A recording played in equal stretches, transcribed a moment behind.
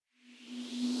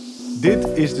Dit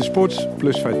is de Sports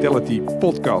plus Vitality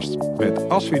podcast met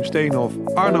Aswin Steenhoff,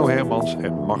 Arno Hermans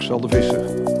en Marcel de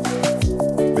Visser.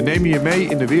 We nemen je mee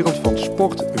in de wereld van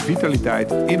sport,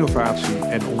 vitaliteit, innovatie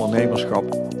en ondernemerschap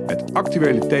met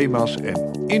actuele thema's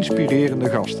en inspirerende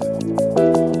gasten.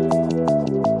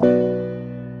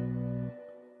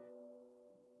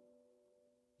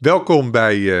 Welkom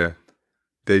bij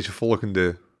deze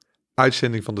volgende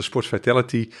uitzending van de Sports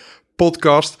Vitality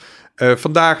podcast.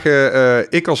 Vandaag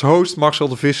ik als host Marcel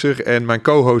de Visser en mijn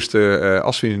co-host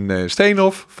Aswin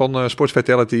Steenhoff van Sports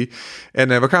Vitality.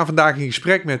 En we gaan vandaag in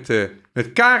gesprek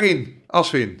met Karin.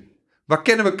 Aswin, waar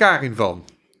kennen we Karin van?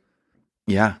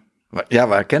 Ja,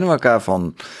 waar kennen we elkaar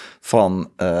van?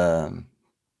 Van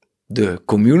de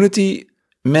community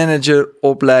manager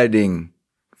opleiding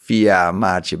via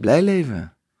Maartje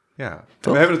Blijleven. Ja,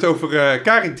 we hebben het over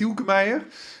Karin Tielkemeijer.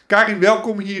 Karin,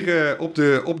 welkom hier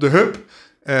op de hub.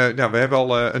 We hebben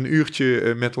al een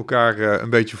uurtje met elkaar een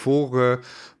beetje voor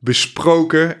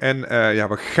besproken. En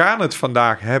we gaan het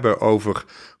vandaag hebben over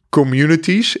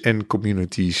communities en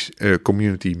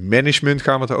community management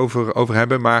gaan we het over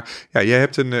hebben. Maar ja, jij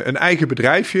hebt een eigen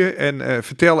bedrijfje en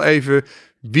vertel even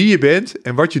wie je bent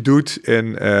en wat je doet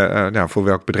en voor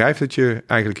welk bedrijf dat je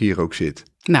eigenlijk hier ook zit.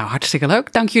 Nou, hartstikke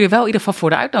leuk. Dank jullie wel in ieder geval voor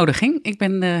de uitnodiging. Ik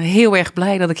ben heel erg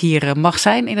blij dat ik hier mag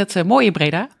zijn in het mooie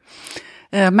Breda.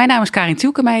 Mijn naam is Karin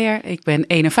Tielkemeijer. Ik ben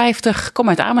 51, kom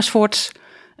uit Amersfoort.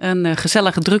 Een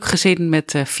gezellig druk gezin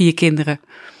met 4 kinderen.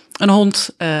 Een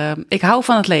hond. Ik hou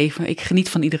van het leven. Ik geniet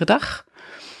van iedere dag.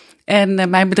 En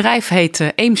mijn bedrijf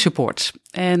heet AIM Support.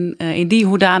 En in die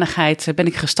hoedanigheid ben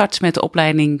ik gestart met de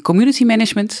opleiding Community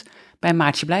Management bij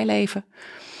Maartje Blijleven.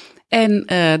 En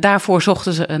daarvoor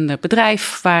zochten ze een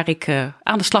bedrijf waar ik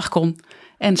aan de slag kon.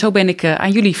 En zo ben ik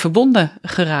aan jullie verbonden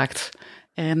geraakt.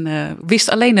 En wist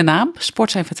alleen de naam,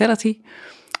 Sports and Vitality.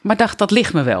 Maar dacht, dat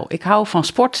ligt me wel. Ik hou van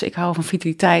sport, ik hou van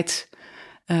vitaliteit.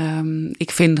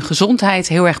 Ik vind gezondheid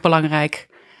heel erg belangrijk.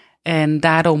 En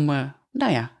daarom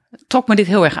trok me dit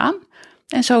heel erg aan.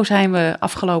 En zo zijn we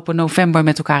afgelopen november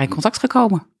met elkaar in contact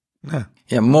gekomen.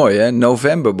 Ja, mooi hè.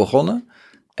 November begonnen.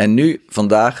 En nu,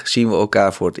 vandaag, zien we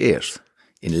elkaar voor het eerst.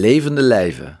 In levende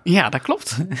lijven. Ja, dat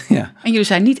klopt. Ja. En jullie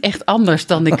zijn niet echt anders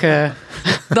dan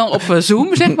dan op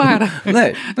Zoom, zeg maar.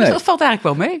 Nee. Dus dat valt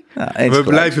eigenlijk wel mee. Ja, we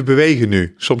blijven bewegen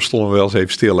nu. Soms stonden we wel eens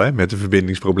even stil hè, met een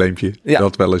verbindingsprobleempje. Ja,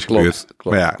 dat wel eens gebeurt.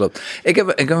 Klopt. Ik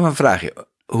heb een vraagje.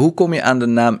 Hoe kom je aan de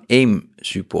naam AIM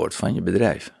Support van je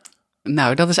bedrijf?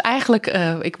 Nou, dat is eigenlijk...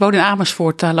 ik woon in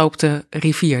Amersfoort, daar loopt de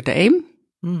rivier de Eem.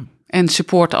 En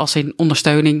support als in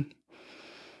ondersteuning.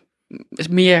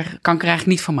 Meer kan ik er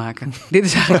eigenlijk niet van maken. Dit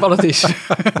is eigenlijk wat het is.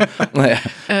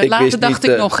 Later dacht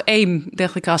ik nog AIM.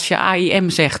 Dacht ik, als je AIM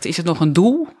zegt, is het nog een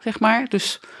doel, zeg maar.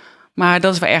 Dus, maar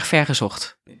dat is wel erg ver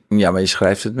gezocht. Ja, maar je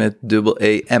schrijft het met dubbel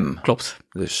EM. Klopt.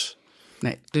 Dus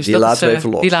die laten we even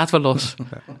los. Die laten we los.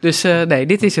 Dus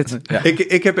dit is het. Ja.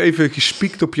 Ik heb even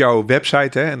gespiekt op jouw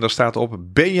website hè, en daar staat op: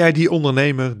 ben jij die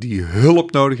ondernemer die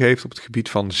hulp nodig heeft op het gebied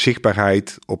van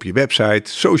zichtbaarheid op je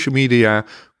website, social media,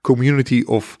 community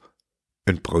of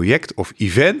een project of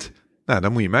event? Nou,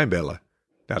 dan moet je mij bellen.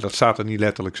 Nou, dat staat er niet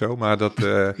letterlijk zo, maar dat...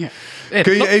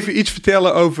 Kun je even iets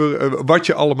vertellen over wat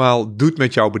je allemaal doet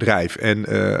met jouw bedrijf en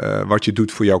wat je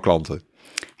doet voor jouw klanten?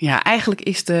 Ja, eigenlijk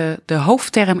is de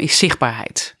hoofdterm is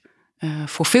zichtbaarheid.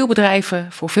 Voor veel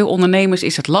bedrijven, voor veel ondernemers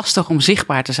is het lastig om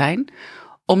zichtbaar te zijn.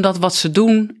 Omdat wat ze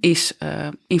doen is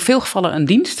in veel gevallen een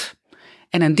dienst.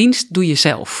 En een dienst doe je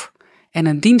zelf. En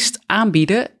een dienst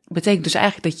aanbieden betekent dus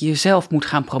eigenlijk dat je jezelf moet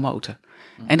gaan promoten.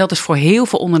 En dat is voor heel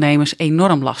veel ondernemers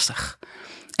enorm lastig.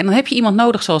 En dan heb je iemand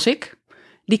nodig zoals ik,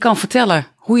 die kan vertellen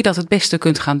hoe je dat het beste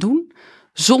kunt gaan doen,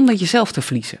 zonder jezelf te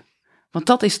verliezen. Want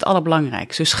dat is het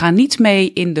allerbelangrijkste. Dus ga niet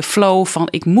mee in de flow van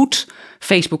ik moet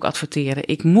Facebook adverteren,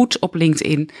 ik moet op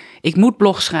LinkedIn, ik moet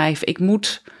blog schrijven, ik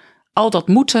moet al dat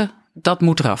moeten, dat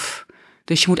moet eraf.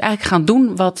 Dus je moet eigenlijk gaan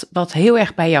doen wat heel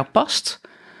erg bij jou past.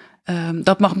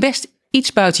 Dat mag best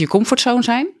iets buiten je comfortzone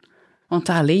zijn, want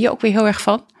daar leer je ook weer heel erg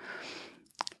van.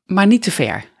 Maar niet te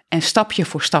ver en stapje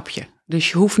voor stapje. Dus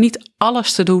je hoeft niet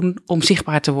alles te doen om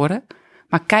zichtbaar te worden,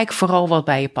 maar kijk vooral wat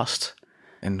bij je past.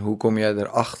 En hoe kom jij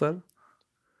erachter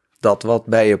dat wat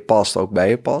bij je past ook bij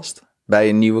je past? Bij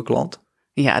een nieuwe klant?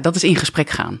 Ja, dat is in gesprek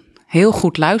gaan. Heel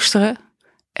goed luisteren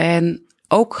en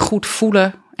ook goed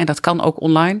voelen, en dat kan ook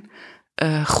online,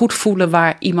 goed voelen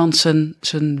waar iemand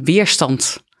zijn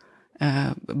weerstand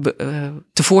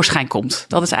tevoorschijn komt.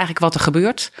 Dat is eigenlijk wat er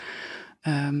gebeurt.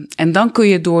 En dan kun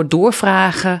je door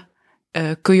doorvragen,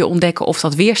 kun je ontdekken of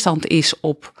dat weerstand is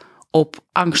op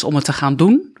angst om het te gaan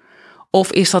doen.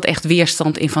 Of is dat echt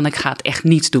weerstand in van ik ga het echt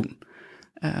niet doen.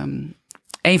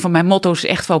 een van mijn motto's is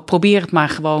echt wel, probeer het maar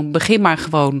gewoon, begin maar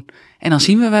gewoon en dan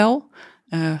zien we wel.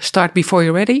 Start before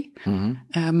you're ready.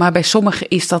 Maar bij sommigen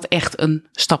is dat echt een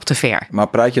stap te ver. Maar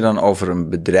praat je dan over een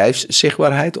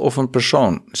bedrijfszichtbaarheid of een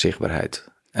persoonzichtbaarheid?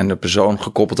 En de persoon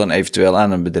gekoppeld dan eventueel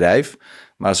aan een bedrijf.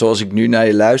 Maar zoals ik nu naar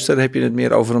je luister, heb je het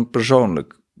meer over een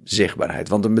persoonlijk zichtbaarheid.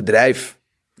 Want een bedrijf,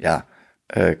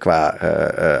 qua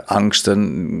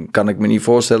angsten kan ik me niet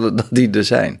voorstellen dat die er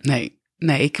zijn.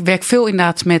 Nee, ik werk veel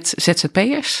inderdaad met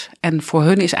ZZP'ers. En voor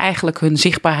hun is eigenlijk hun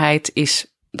zichtbaarheid,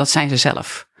 dat zijn ze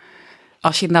zelf.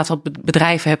 Als je inderdaad wat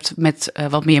bedrijven hebt met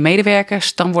wat meer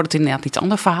medewerkers, dan wordt het inderdaad iets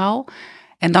ander verhaal.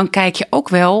 En dan kijk je ook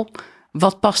wel,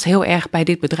 wat past heel erg bij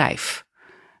dit bedrijf.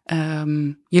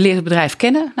 Je leert het bedrijf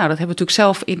kennen. Nou, dat hebben we natuurlijk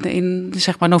zelf in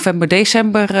zeg maar november,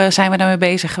 december zijn we daarmee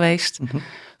bezig geweest.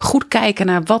 Goed kijken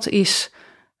naar wat is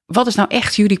nou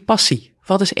echt jullie passie?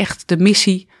 Wat is echt de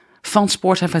missie van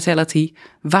Sports & Vitality?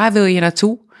 Waar wil je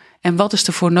naartoe? En wat is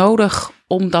er voor nodig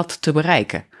om dat te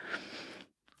bereiken?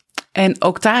 En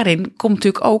ook daarin komt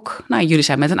natuurlijk ook, jullie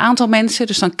zijn met een aantal mensen,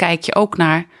 dus dan kijk je ook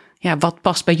naar, wat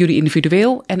past bij jullie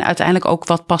individueel en uiteindelijk ook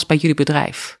wat past bij jullie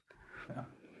bedrijf.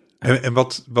 En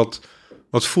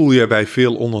wat voel je bij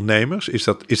veel ondernemers?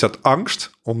 Is dat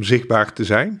angst om zichtbaar te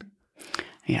zijn?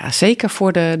 Ja, zeker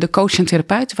voor de coach en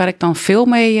therapeut, waar ik dan veel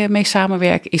mee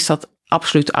samenwerk, is dat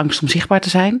absoluut angst om zichtbaar te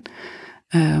zijn.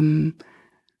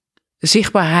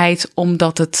 Zichtbaarheid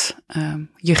omdat het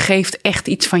je geeft echt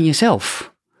iets van jezelf.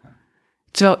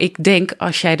 Terwijl ik denk,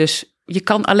 je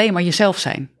kan alleen maar jezelf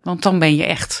zijn, want dan ben je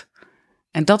echt.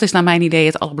 En dat is naar mijn idee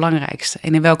het allerbelangrijkste.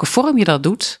 En in welke vorm je dat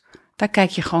doet, daar kijk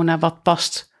je gewoon naar wat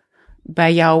past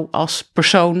bij jou als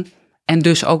persoon. En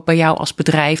dus ook bij jou als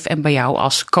bedrijf en bij jou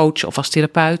als coach of als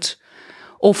therapeut.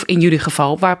 Of in jullie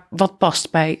geval, wat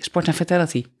past bij Sport &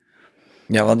 Vitality.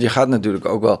 Ja, want je gaat natuurlijk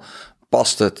ook wel,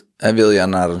 past het en wil je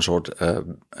naar een soort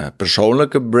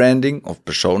persoonlijke branding of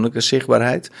persoonlijke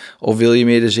zichtbaarheid? Of wil je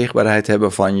meer de zichtbaarheid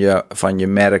hebben van je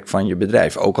merk, van je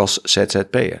bedrijf, ook als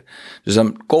ZZP'er? Dus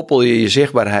dan koppel je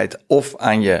zichtbaarheid of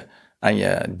aan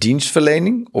je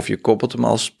dienstverlening of je koppelt hem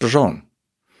als persoon.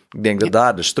 Ik denk dat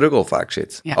daar de struggle vaak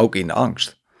zit, ook in de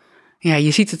angst. Ja,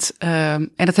 je ziet het,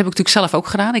 en dat heb ik natuurlijk zelf ook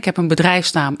gedaan. Ik heb een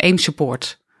bedrijfsnaam, Aim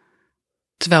Support.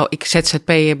 Terwijl ik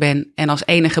ZZP'er ben en als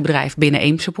enige bedrijf binnen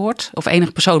Aim Support, of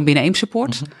enige persoon binnen Aim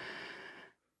Support.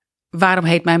 Waarom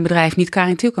heet mijn bedrijf niet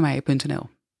karintielkemeijer.nl?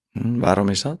 Waarom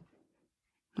is dat?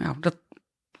 Nou, dat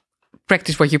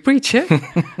practice what you preach, hè?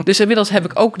 Dus inmiddels heb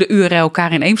ik ook de URL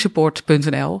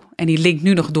karineamsupport.nl en die linkt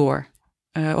nu nog door.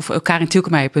 Of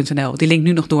karintielkemeijer.nl, die linkt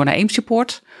nu nog door naar Aim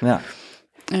Support. Ja.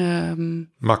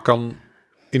 Maar kan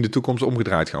in de toekomst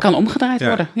omgedraaid gaan. Kan omgedraaid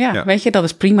worden, ja. Weet je, dat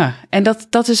is prima. En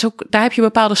dat is ook, daar heb je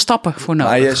bepaalde stappen voor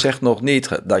nodig. Maar je zegt nog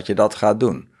niet dat je dat gaat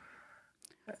doen.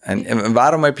 En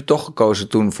waarom heb je toch gekozen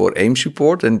toen voor Aim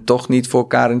Support en toch niet voor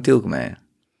Karin Tielkemeijer?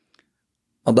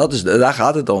 Want daar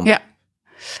gaat het om. Ja.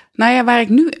 Nou ja, waar ik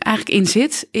nu eigenlijk in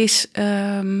zit, is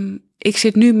ik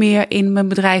zit nu meer in mijn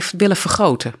bedrijf willen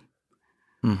vergroten.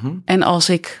 En als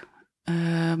ik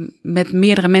met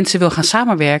meerdere mensen wil gaan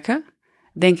samenwerken,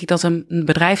 denk ik dat een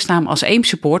bedrijfsnaam als Aim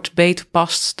Support beter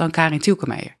past dan Karin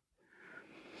Tielkemeijer.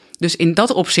 Dus in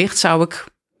dat opzicht zou ik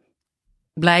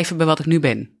blijven bij wat ik nu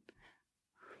ben.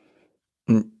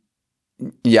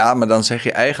 Ja, maar dan zeg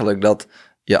je eigenlijk dat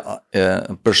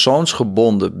een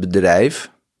persoonsgebonden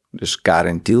bedrijf, dus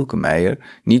Karin Tielkemeijer,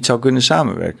 niet zou kunnen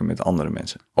samenwerken met andere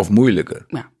mensen. Of moeilijker.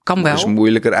 Ja, kan wel. Is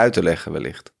moeilijker uit te leggen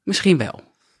wellicht. Misschien wel.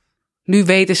 Nu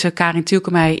weten ze, Karin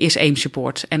Tielkemeijer is Aim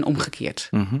Support en omgekeerd.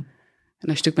 En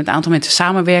als je natuurlijk met een aantal mensen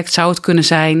samenwerkt, zou het kunnen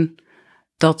zijn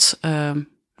dat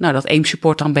Aim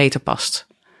Support dan beter past.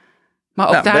 Maar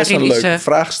ook daarin best een leuke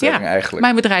vraagstelling eigenlijk.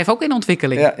 Mijn bedrijf ook in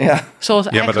ontwikkeling. Ja. Zoals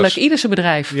eigenlijk ieder zijn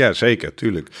bedrijf. Ja, zeker,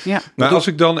 tuurlijk. Ja. Maar als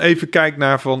ik dan even kijk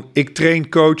naar ik train,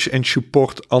 coach en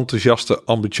support enthousiaste,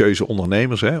 ambitieuze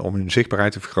ondernemers om hun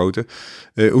zichtbaarheid te vergroten.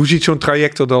 Hoe ziet zo'n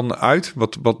traject er dan uit?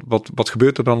 Wat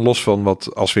gebeurt er dan los van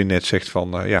wat als we net zegt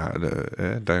van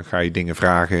dan ga je dingen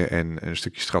vragen en een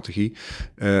stukje strategie.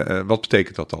 Wat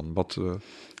betekent dat dan? Wat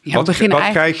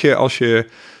krijg je als je...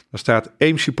 Er staat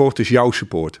Aim Support is jouw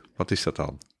support. Wat is dat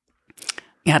dan?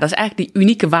 Ja, dat is eigenlijk die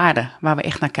unieke waarde waar we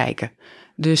echt naar kijken.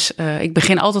 Dus ik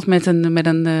begin altijd met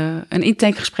een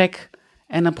intakegesprek.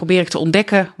 En dan probeer ik te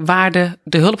ontdekken waar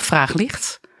de hulpvraag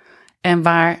ligt. En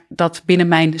waar dat binnen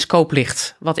mijn scope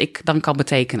ligt. Wat ik dan kan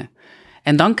betekenen.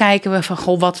 En dan kijken we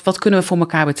van, wat kunnen we voor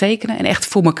elkaar betekenen? En echt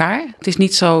voor elkaar. Het is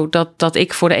niet zo dat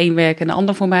ik voor de een werk en de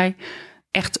ander voor mij.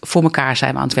 Echt voor elkaar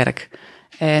zijn we aan het werk.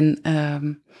 En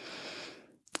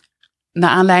naar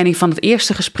aanleiding van het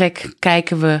eerste gesprek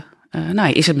kijken we,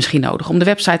 is het misschien nodig om de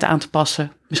website aan te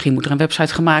passen? Misschien moet er een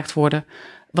website gemaakt worden.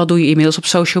 Wat doe je inmiddels op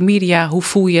social media? Hoe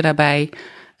voel je daarbij?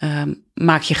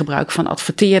 Maak je gebruik van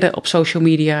adverteren op social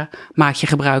media? Maak je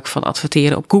gebruik van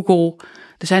adverteren op Google?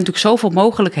 Er zijn natuurlijk zoveel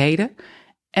mogelijkheden.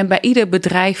 En bij ieder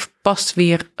bedrijf past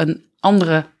weer een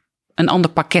ander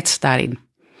pakket daarin.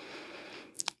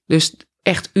 Dus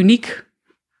echt uniek.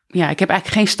 Ja, ik heb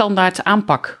eigenlijk geen standaard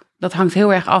aanpak. Dat hangt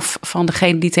heel erg af van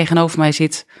degene die tegenover mij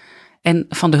zit en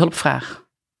van de hulpvraag.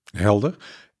 Helder.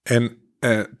 En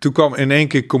toen kwam in één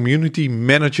keer community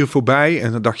manager voorbij.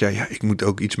 En dan dacht jij, ja, ik moet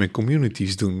ook iets met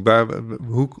communities doen.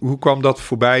 Hoe kwam dat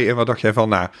voorbij en wat dacht jij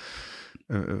van,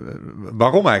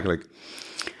 waarom eigenlijk?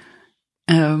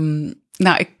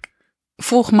 Ik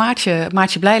volg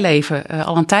Maartje Blijleven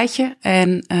al een tijdje.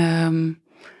 En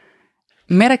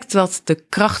merk dat de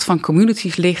kracht van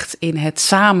communities ligt in het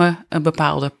samen een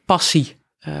bepaalde passie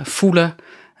voelen.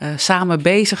 Samen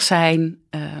bezig zijn.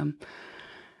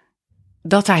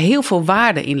 Dat daar heel veel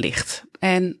waarde in ligt.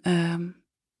 En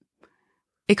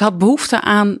ik had behoefte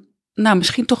aan,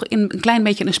 misschien toch een klein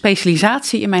beetje een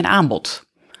specialisatie in mijn aanbod.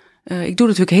 Ik doe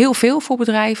natuurlijk heel veel voor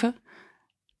bedrijven.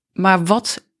 Maar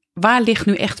waar ligt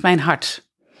nu echt mijn hart?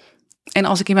 En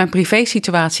als ik in mijn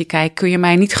privé-situatie kijk, kun je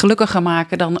mij niet gelukkiger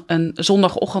maken dan een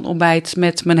zondagochtendontbijt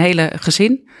met mijn hele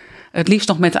gezin. Het liefst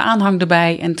nog met de aanhang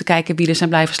erbij en te kijken wie er zijn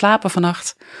blijven slapen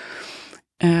vannacht.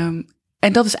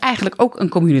 En dat is eigenlijk ook een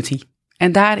community.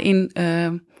 En daarin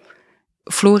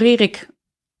floreer ik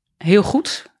heel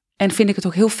goed en vind ik het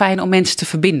ook heel fijn om mensen te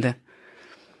verbinden.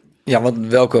 Ja, want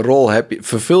welke rol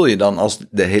vervul je dan als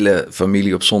de hele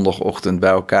familie op zondagochtend bij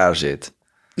elkaar zit?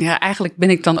 Ja, eigenlijk ben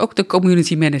ik dan ook de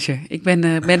community manager. Ik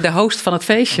ben de host van het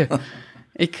feestje.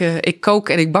 Ik kook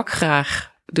en ik bak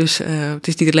graag. Dus het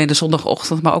is niet alleen de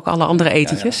zondagochtend, maar ook alle andere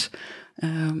etentjes.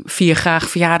 Vier graag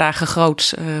verjaardagen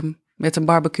groots met een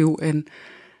barbecue. En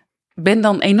ben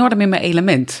dan enorm in mijn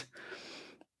element.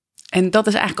 En dat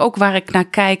is eigenlijk ook waar ik naar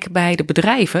kijk bij de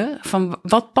bedrijven. Van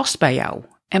wat past bij jou?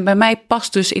 En bij mij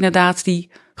past dus inderdaad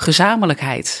die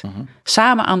gezamenlijkheid. Uh-huh.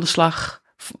 Samen aan de slag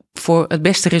voor het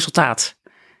beste resultaat.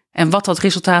 En wat dat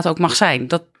resultaat ook mag zijn,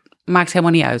 dat maakt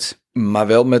helemaal niet uit. Maar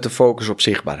wel met de focus op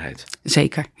zichtbaarheid.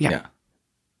 Zeker, ja.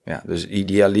 Ja, dus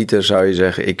idealiter zou je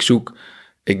zeggen,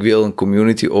 ik wil een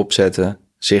community opzetten,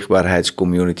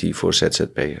 zichtbaarheidscommunity voor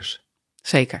ZZP'ers.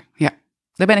 Zeker, ja.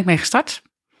 Daar ben ik mee gestart.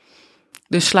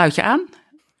 Dus sluit je aan.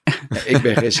 Ik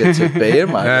ben geen ZZP'er,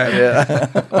 maar... Ja.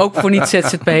 Ook voor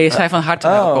niet-ZZP'ers zijn van harte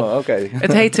welkom. Okay.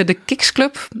 Het heet de Kiks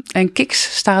Club. En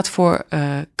Kiks staat voor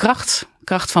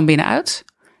kracht van binnenuit,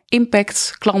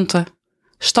 impact, klanten,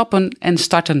 stappen en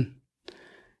starten.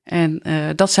 En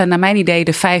dat zijn naar mijn idee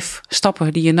de 5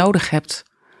 stappen die je nodig hebt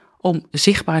om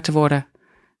zichtbaar te worden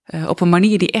op een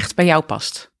manier die echt bij jou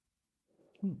past.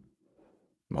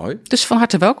 Mooi. Dus van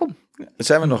harte welkom.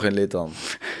 Zijn we nog in lid dan?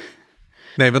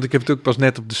 Nee, want ik heb het ook pas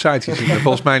net op de site gezien.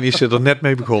 Volgens mij is ze er net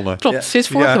mee begonnen. Klopt, sinds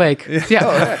vorige week. Ja.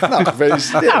 Oh, nou,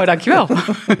 gefeliciteerd. Nou, dankjewel.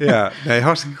 Ja, nee,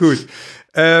 hartstikke goed.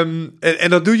 En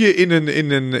dat doe je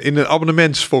in een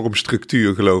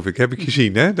abonnementsvormstructuur, geloof ik. Heb ik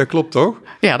gezien, hè? Dat klopt toch?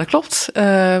 Ja, dat klopt.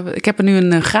 Ik heb er nu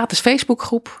een gratis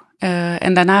Facebookgroep.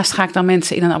 En daarnaast ga ik dan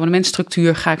mensen in een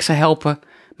abonnementsstructuur ga ik ze helpen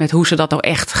met hoe ze dat nou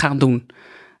echt gaan doen.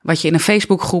 Wat je in een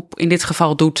Facebookgroep in dit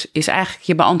geval doet, is eigenlijk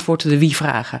je beantwoorden de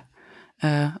wie-vragen.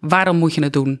 Waarom moet je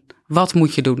het doen? Wat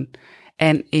moet je doen?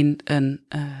 En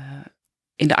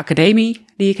in de academie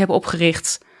die ik heb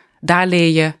opgericht, daar leer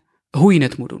je hoe je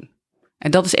het moet doen.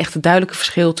 En dat is echt het duidelijke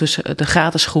verschil tussen de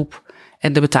gratis groep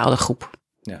en de betaalde groep.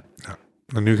 Ja.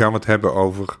 En nu gaan we het hebben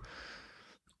over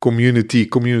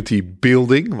community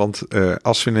building. Want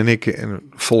Aswin en ik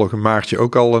volgen Maartje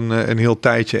ook al een heel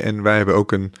tijdje. En wij hebben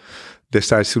ook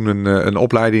destijds toen een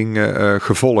opleiding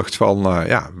gevolgd van...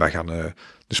 wij gaan de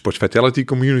Sports Vitality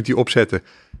community opzetten.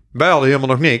 Wij hadden helemaal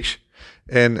nog niks.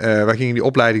 En wij gingen die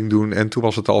opleiding doen. En toen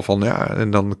was het al van,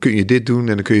 en dan kun je dit doen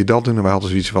en dan kun je dat doen. En wij hadden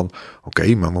zoiets van,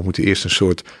 oké, maar we moeten eerst een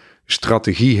soort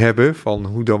strategie hebben van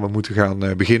hoe dan we moeten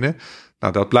gaan beginnen.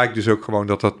 Nou, dat blijkt dus ook gewoon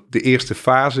dat de eerste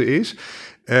fase is.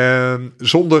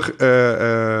 Zonder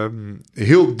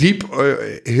heel diep,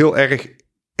 heel erg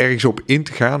ergens op in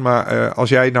te gaan. Maar als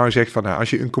jij nou zegt van, als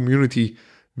je een community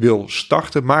wil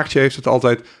starten. Maartje heeft het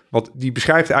altijd, want die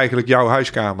beschrijft eigenlijk jouw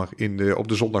huiskamer op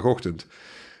de zondagochtend.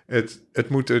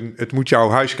 Het moet jouw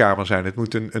huiskamer zijn. Het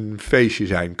moet een feestje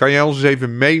zijn. Kan jij ons eens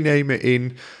even meenemen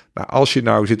in... Nou, als je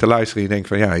nou zit te luisteren en je denkt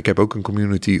van... ik heb ook een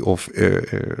community. Of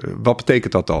wat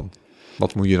betekent dat dan?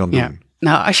 Wat moet je dan doen? Ja.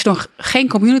 Nou, als je nog geen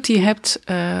community hebt...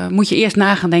 moet je eerst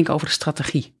na gaan denken over de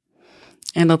strategie.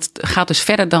 En dat gaat dus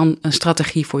verder dan een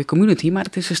strategie voor je community... maar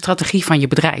het is een strategie van je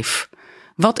bedrijf.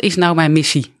 Wat is nou mijn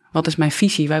missie? Wat is mijn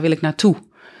visie? Waar wil ik naartoe?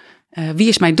 Wie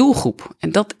is mijn doelgroep?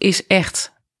 En dat is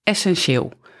echt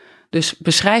essentieel. Dus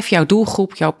beschrijf jouw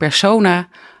doelgroep, jouw persona,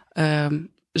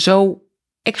 zo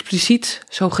expliciet,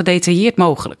 zo gedetailleerd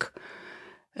mogelijk.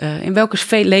 In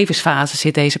welke levensfase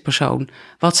zit deze persoon?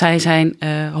 Wat zijn zijn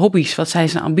hobby's? Wat zijn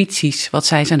zijn ambities? Wat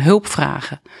zijn zijn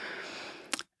hulpvragen?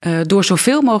 Door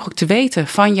zoveel mogelijk te weten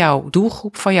van jouw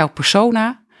doelgroep, van jouw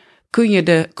persona, kun je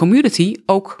de community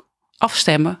ook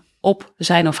afstemmen op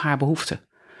zijn of haar behoeften.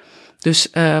 Dus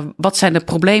wat zijn de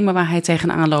problemen waar hij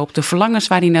tegenaan loopt, de verlangens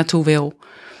waar hij naartoe wil.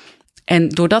 En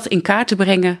door dat in kaart te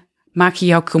brengen, maak je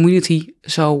jouw community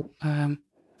zo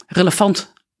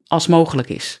relevant als mogelijk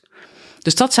is.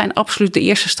 Dus dat zijn absoluut de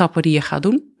eerste stappen die je gaat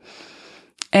doen.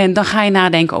 En dan ga je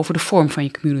nadenken over de vorm van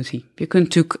je community. Je kunt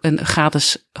natuurlijk een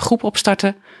gratis groep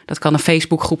opstarten. Dat kan een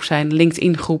Facebook-groep zijn, een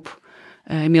LinkedIn-groep.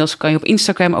 Inmiddels kan je op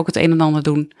Instagram ook het een en ander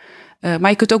doen. Maar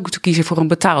je kunt ook kiezen voor een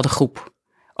betaalde groep.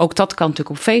 Ook dat kan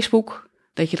natuurlijk op Facebook.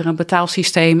 Dat je er een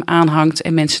betaalsysteem aanhangt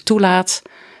en mensen toelaat.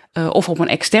 Of op een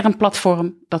extern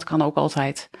platform. Dat kan ook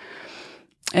altijd.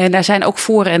 En daar zijn ook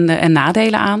voor- en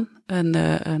nadelen aan.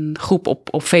 Een groep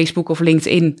op Facebook of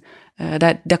LinkedIn,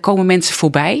 daar komen mensen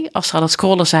voorbij. Als ze aan het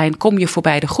scrollen zijn, kom je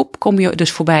voorbij de groep. Kom je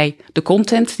dus voorbij de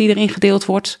content die erin gedeeld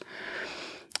wordt.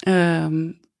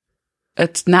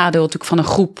 Het nadeel natuurlijk van een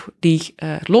groep die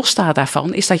losstaat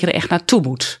daarvan, is dat je er echt naartoe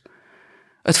moet.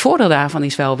 Het voordeel daarvan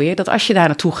is wel weer dat als je daar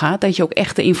naartoe gaat, dat je ook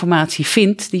echt de informatie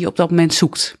vindt die je op dat moment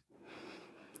zoekt.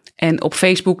 En op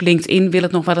Facebook, LinkedIn wil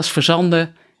het nog wel eens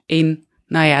verzanden in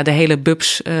de hele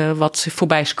bubs wat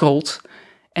voorbij scrolt.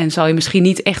 En zal je misschien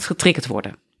niet echt getriggerd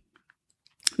worden.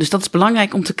 Dus dat is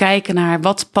belangrijk om te kijken naar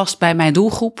wat past bij mijn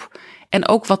doelgroep. En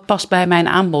ook wat past bij mijn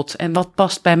aanbod. En wat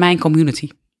past bij mijn community.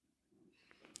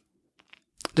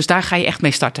 Dus daar ga je echt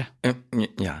mee starten.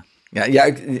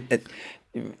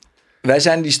 Wij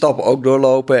zijn die stappen ook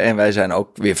doorlopen. En wij zijn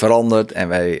ook weer veranderd. En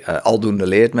wij aldoende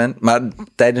leert men. Maar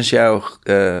tijdens jouw...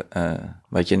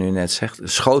 wat je nu net zegt,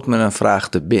 schoot me een vraag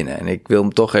te binnen. En ik wil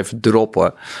hem toch even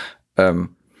droppen.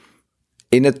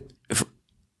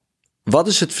 Wat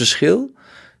is het verschil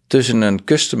tussen een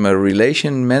Customer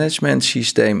Relation Management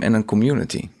systeem en een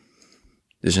community?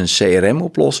 Dus een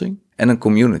CRM-oplossing en een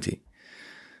community.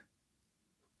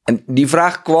 En die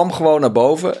vraag kwam gewoon naar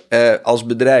boven. Als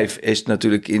bedrijf is het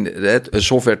natuurlijk een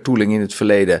software tooling in het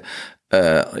verleden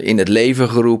in het leven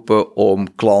geroepen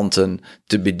om klanten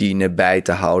te bedienen, bij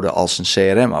te houden als een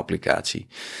CRM-applicatie.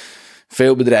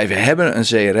 Veel bedrijven hebben een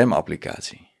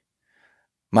CRM-applicatie.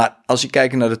 Maar als je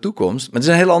kijkt naar de toekomst, maar het is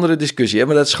een hele andere discussie,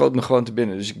 maar dat schoot me gewoon te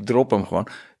binnen, dus ik drop hem gewoon.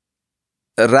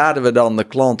 Raden we dan de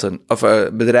klanten of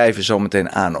bedrijven zometeen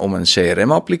aan om een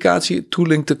CRM-applicatie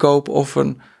tooling te kopen of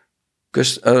een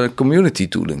community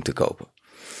tooling te kopen?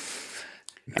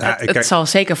 Het zal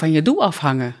zeker van je doel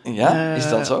afhangen. Ja, is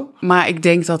dat zo? Maar ik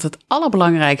denk dat het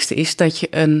allerbelangrijkste is dat je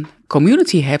een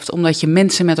community hebt, omdat je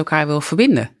mensen met elkaar wil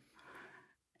verbinden.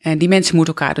 En die mensen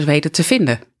moeten elkaar dus weten te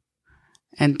vinden.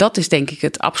 En dat is denk ik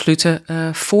het absolute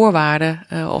voorwaarde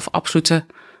of absolute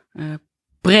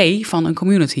pre van een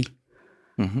community.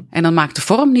 Mm-hmm. En dan maakt de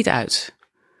vorm niet uit.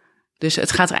 Dus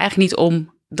het gaat er eigenlijk niet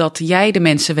om dat jij de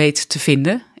mensen weet te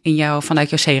vinden vanuit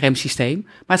jouw CRM-systeem.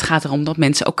 Maar het gaat erom dat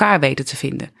mensen elkaar weten te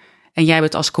vinden. En jij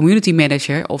bent als community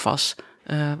manager of als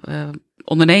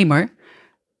ondernemer,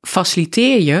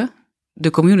 faciliteer je de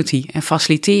community en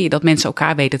faciliteer je dat mensen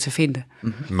elkaar weten te vinden.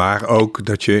 Maar ook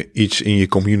dat je iets in je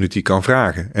community kan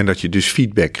vragen en dat je dus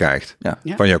feedback krijgt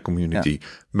van jouw community. Ja.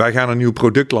 Wij gaan een nieuw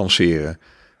product lanceren.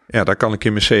 Ja, daar kan ik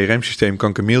in mijn CRM-systeem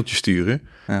een mailtje sturen.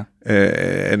 Ja.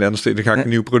 En dan ga ik een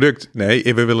nieuw product. Nee,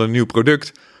 we willen een nieuw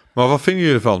product. Maar wat vinden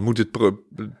jullie ervan? Moet het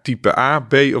type A,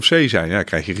 B of C zijn? Ja, dan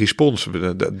krijg je respons.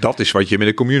 Dat is wat je met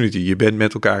de community. Je bent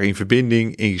met elkaar in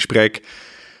verbinding, in gesprek.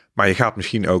 Maar je gaat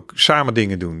misschien ook samen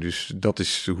dingen doen. Dus dat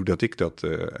is hoe dat ik dat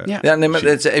maar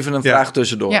het is even een vraag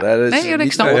tussendoor. Ja. Dat is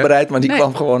niet voorbereid, maar die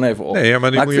kwam gewoon even op. Nee,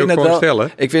 maar die moet je ook gewoon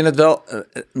stellen. Ik vind het wel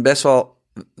best wel...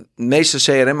 De meeste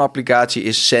CRM-applicatie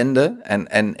is zenden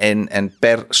en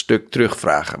per stuk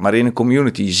terugvragen. Maar in een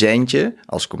community zend je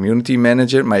als community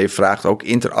manager, maar je vraagt ook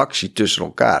interactie tussen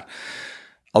elkaar.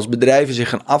 Als bedrijven zich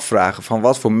gaan afvragen van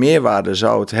wat voor meerwaarde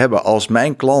zou het hebben als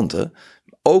mijn klanten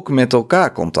ook met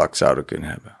elkaar contact zouden kunnen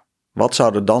hebben. Wat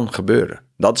zou er dan gebeuren?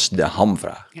 Dat is de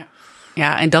hamvraag.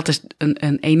 Ja, en dat is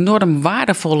een enorm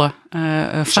waardevolle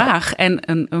vraag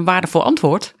en een waardevol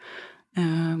antwoord.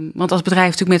 Want als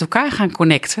bedrijven natuurlijk met elkaar gaan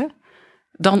connecten,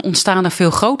 dan ontstaan er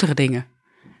veel grotere dingen.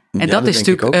 En dat is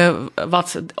natuurlijk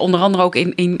wat onder andere ook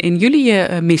in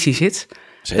jullie missie zit.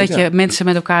 Zeker. Dat je mensen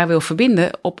met elkaar wil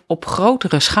verbinden op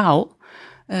grotere schaal.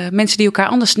 Mensen die elkaar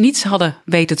anders niet hadden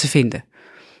weten te vinden.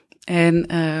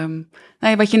 En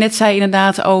wat je net zei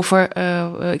inderdaad over,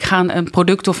 ik ga een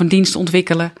product of een dienst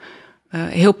ontwikkelen.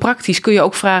 Heel praktisch kun je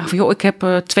ook vragen van, joh, ik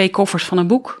heb 2 koffers van een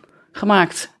boek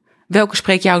gemaakt. Welke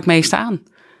spreekt jou het meeste aan?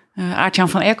 Aart-Jan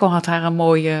van Erkel had daar een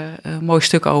mooi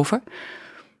stuk over.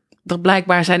 Dat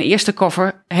blijkbaar zijn eerste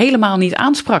koffer helemaal niet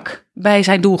aansprak bij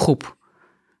zijn doelgroep.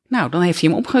 Nou, dan heeft hij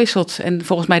hem opgewisseld. En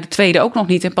volgens mij de tweede ook nog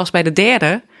niet. En pas bij de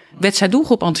derde werd zijn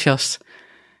doelgroep enthousiast. En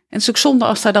het is ook zonde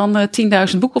als daar dan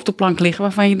 10.000 boeken op de plank liggen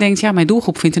waarvan je denkt, ja, mijn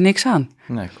doelgroep vindt er niks aan.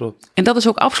 Nee, klopt. En dat is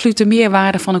ook absoluut de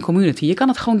meerwaarde van een community. Je kan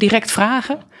het gewoon direct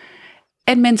vragen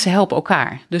en mensen helpen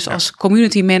elkaar. Dus als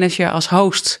community manager, als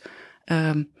host,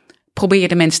 probeer je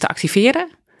de mensen te activeren.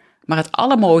 Maar het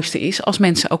allermooiste is als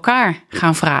mensen elkaar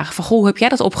gaan vragen van, goh, hoe heb jij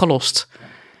dat opgelost?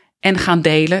 En gaan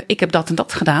delen, ik heb dat en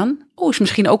dat gedaan. Oh, is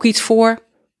misschien ook iets voor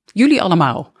jullie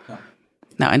allemaal. Ja.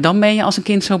 Nou, en dan ben je als een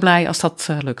kind zo blij als dat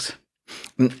lukt.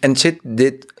 En zit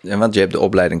dit, want je hebt de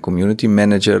opleiding Community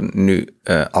Manager nu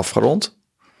afgerond.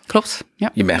 Klopt, ja.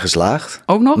 Je bent geslaagd.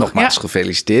 Ook nog. Nogmaals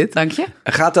gefeliciteerd. Dank je.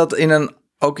 Gaat dat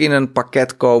ook in een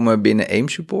pakket komen binnen AIM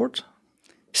Support?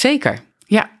 Zeker.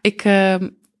 Ja, ik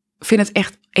vind het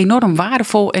echt enorm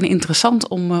waardevol en interessant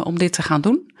om dit te gaan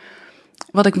doen.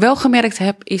 Wat ik wel gemerkt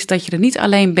heb, is dat je er niet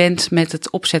alleen bent met het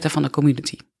opzetten van een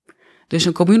community. Dus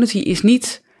een community is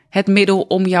niet het middel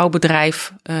om jouw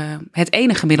bedrijf, het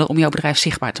enige middel om jouw bedrijf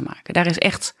zichtbaar te maken. Daar is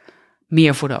echt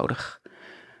meer voor nodig.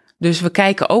 Dus we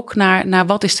kijken ook naar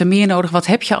wat is er meer nodig, wat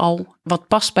heb je al, wat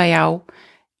past bij jou.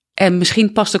 En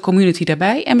misschien past de community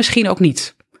daarbij en misschien ook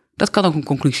niet. Dat kan ook een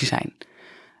conclusie zijn.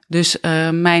 Dus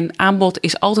mijn aanbod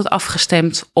is altijd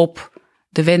afgestemd op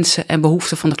de wensen en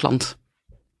behoeften van de klant.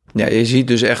 Ja, je ziet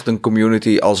dus echt een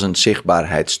community als een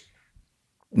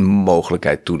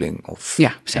zichtbaarheidsmogelijkheid tooling. Of...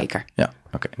 Ja, zeker. Ja,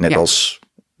 oké. Net als...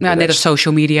 Nou, net als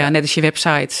social media, net als je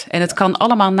website. En het kan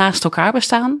allemaal naast elkaar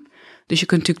bestaan. Dus je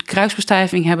kunt natuurlijk de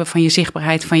kruisbestuiving hebben van je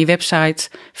zichtbaarheid van je website.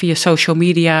 Via social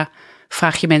media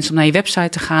vraag je mensen om naar je website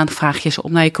te gaan. Vraag je ze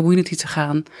om naar je community te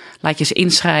gaan. Laat je ze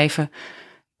inschrijven.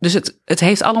 Dus het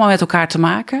heeft allemaal met elkaar te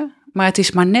maken. Maar het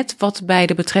is maar net wat bij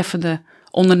de betreffende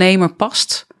ondernemer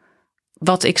past,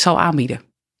 wat ik zal aanbieden.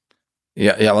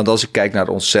 Ja, want als ik kijk naar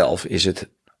onszelf, is het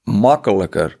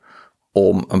makkelijker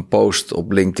om een post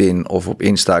op LinkedIn of op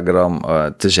Instagram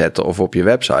te zetten of op je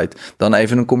website, dan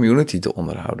even een community te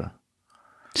onderhouden.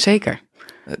 Zeker.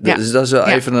 Dus dat is wel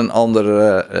even een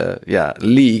andere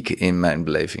league in mijn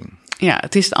beleving. Ja,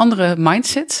 het is een andere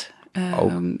mindset.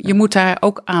 Je moet daar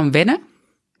ook aan wennen.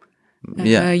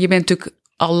 Je bent natuurlijk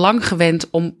al lang gewend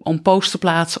om posts te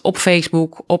plaatsen op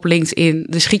Facebook, op LinkedIn.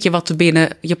 Er schiet je wat te binnen,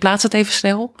 je plaatst het even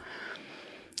snel.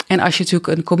 En als je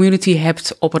natuurlijk een community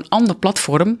hebt op een ander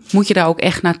platform, moet je daar ook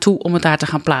echt naartoe om het daar te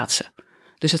gaan plaatsen.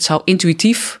 Dus het zal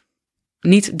intuïtief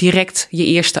niet direct je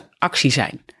eerste actie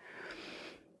zijn.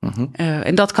 Mm-hmm.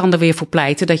 En dat kan er weer voor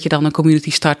pleiten dat je dan een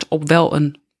community start op wel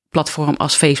een platform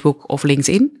als Facebook of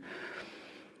LinkedIn.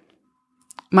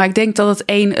 Maar ik denk dat het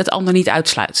een het ander niet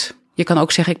uitsluit. Je kan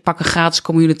ook zeggen, ik pak een gratis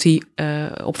community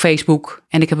op Facebook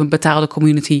en ik heb een betaalde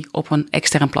community op een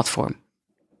extern platform.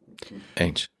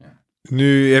 Eens.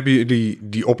 Nu hebben jullie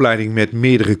die opleiding met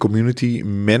meerdere community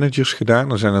managers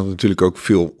gedaan. Er zijn er natuurlijk ook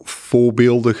veel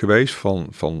voorbeelden geweest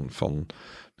van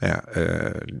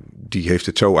die heeft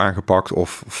het zo aangepakt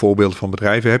of voorbeelden van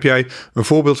bedrijven. Heb jij een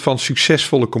voorbeeld van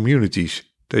succesvolle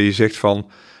communities? Dat je zegt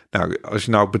van, nou, als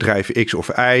je nou bedrijf X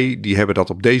of Y, die hebben dat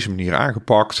op deze manier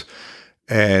aangepakt.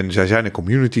 En zij zijn een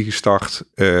community gestart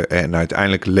en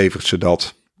uiteindelijk levert ze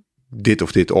dat dit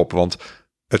of dit op. Want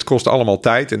het kost allemaal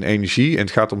tijd en energie en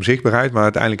het gaat om zichtbaarheid. Maar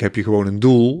uiteindelijk heb je gewoon een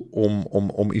doel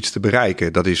om iets te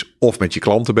bereiken. Dat is of met je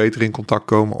klanten beter in contact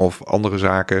komen of andere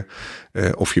zaken.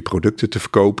 Of je producten te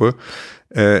verkopen.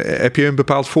 Heb je een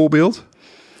bepaald voorbeeld?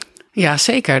 Ja,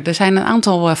 zeker. Er zijn een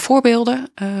aantal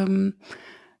voorbeelden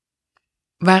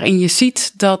waarin je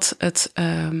ziet dat het...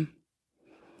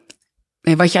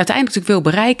 wat je uiteindelijk natuurlijk wil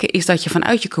bereiken is dat je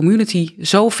vanuit je community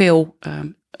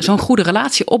zo'n goede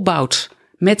relatie opbouwt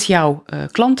met jouw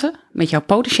klanten, met jouw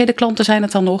potentiële klanten zijn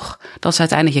het dan nog, dat ze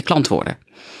uiteindelijk je klant worden.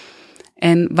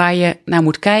 En waar je naar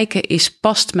moet kijken is,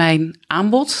 past mijn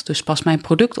aanbod, dus past mijn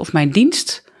product of mijn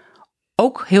dienst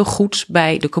ook heel goed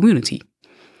bij de community.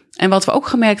 En wat we ook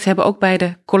gemerkt hebben, ook bij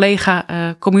de collega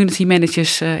community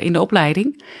managers in de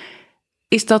opleiding,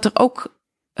 is dat er ook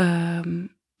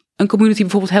een community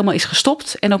bijvoorbeeld helemaal is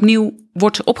gestopt en opnieuw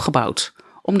wordt opgebouwd.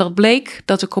 Omdat bleek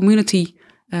dat de community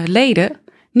leden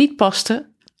niet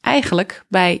pasten eigenlijk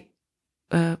bij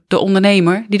de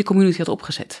ondernemer die de community had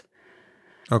opgezet.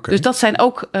 Okay. Dus dat zijn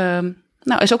ook,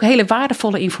 is ook hele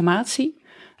waardevolle informatie.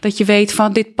 Dat je weet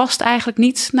van dit past eigenlijk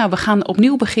niet. Nou, we gaan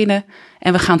opnieuw beginnen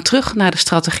en we gaan terug naar de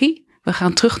strategie. We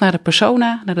gaan terug naar de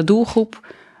persona, naar de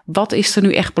doelgroep. Wat is er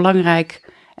nu echt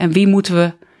belangrijk en wie moeten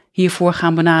we hiervoor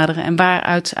gaan benaderen en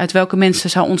uit welke mensen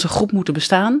zou onze groep moeten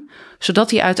bestaan, zodat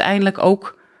die uiteindelijk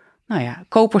ook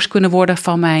kopers kunnen worden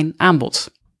van mijn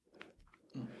aanbod.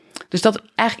 Dus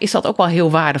eigenlijk is dat ook wel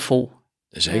heel waardevol.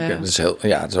 Zeker, dat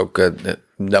is ook,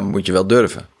 dat moet je wel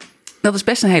durven. Dat is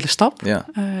best een hele stap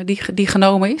die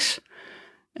genomen is.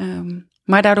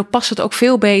 Maar daardoor past het ook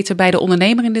veel beter bij de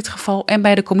ondernemer in dit geval en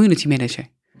bij de community manager.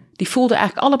 Die voelden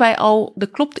eigenlijk allebei al, er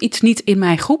klopt iets niet in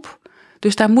mijn groep.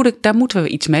 Dus daar moeten we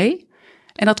iets mee.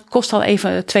 En dat kost al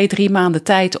even 2-3 maanden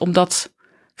tijd om dat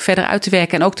verder uit te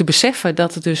werken. En ook te beseffen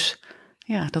dat het dus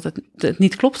dat het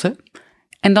niet klopte.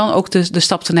 En dan ook de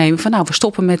stap te nemen van we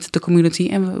stoppen met de community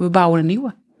en we bouwen een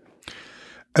nieuwe.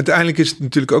 Uiteindelijk is het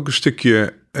natuurlijk ook een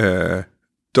stukje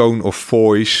tone of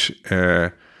voice,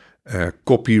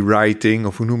 copywriting,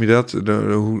 of hoe noem je dat?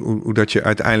 Hoe dat je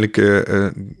uiteindelijk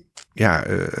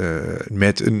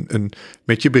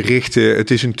met je berichten,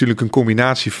 het is natuurlijk een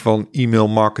combinatie van e-mail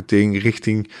marketing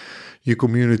richting je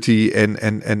community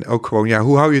en ook gewoon,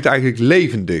 hoe hou je het eigenlijk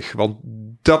levendig? Want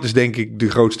dat is denk ik de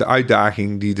grootste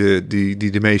uitdaging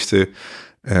die de meeste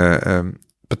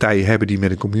partijen hebben die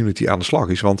met een community aan de slag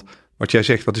is. Want wat jij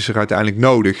zegt, wat is er uiteindelijk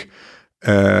nodig?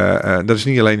 Dat is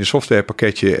niet alleen een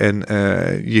softwarepakketje en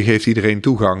je geeft iedereen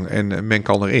toegang en men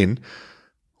kan erin.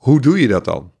 Hoe doe je dat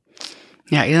dan?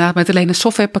 Ja, inderdaad, met alleen een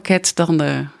softwarepakket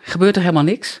dan gebeurt er helemaal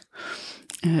niks.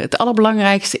 Het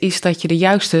allerbelangrijkste is dat je de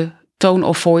juiste tone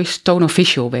of voice, tone of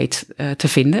visual weet te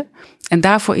vinden. En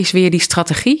daarvoor is weer die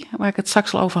strategie, waar ik het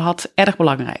straks al over had, erg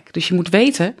belangrijk. Dus je moet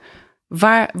weten,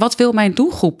 wat wil mijn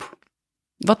doelgroep?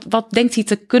 Wat denkt hij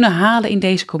te kunnen halen in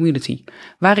deze community?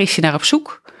 Waar is hij naar op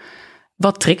zoek?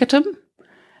 Wat triggert hem?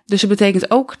 Dus dat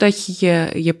betekent ook dat je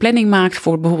je planning maakt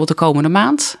voor bijvoorbeeld de komende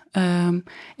maand. En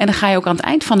dan ga je ook aan het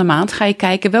eind van de maand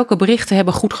kijken welke berichten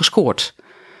hebben goed gescoord.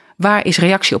 Waar is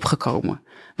reactie op gekomen?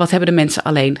 Wat hebben de mensen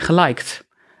alleen geliked?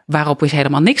 Waarop is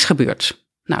helemaal niks gebeurd?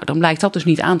 Nou, dan blijkt dat dus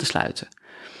niet aan te sluiten.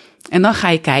 En dan ga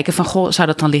je kijken van, zou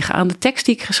dat dan liggen aan de tekst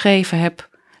die ik geschreven heb?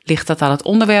 Ligt dat aan het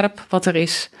onderwerp wat er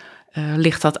is?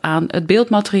 Ligt dat aan het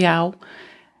beeldmateriaal?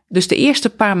 Dus de eerste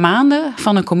paar maanden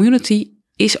van een community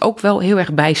is ook wel heel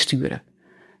erg bijsturen.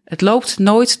 Het loopt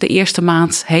nooit de eerste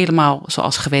maand helemaal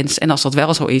zoals gewenst. En als dat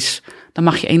wel zo is, dan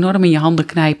mag je enorm in je handen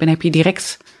knijpen en heb je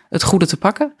direct het goede te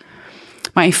pakken.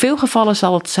 Maar in veel gevallen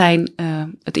zal het zijn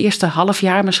het eerste half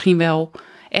jaar misschien wel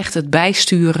echt het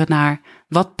bijsturen naar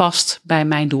wat past bij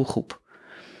mijn doelgroep.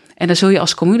 En dan zul je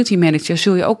als community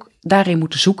manager ook daarin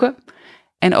moeten zoeken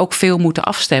en ook veel moeten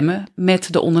afstemmen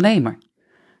met de ondernemer.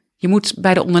 Je moet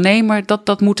bij de ondernemer,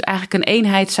 dat moet eigenlijk een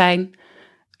eenheid zijn,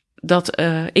 dat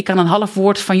ik aan een half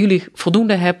woord van jullie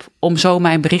voldoende heb om zo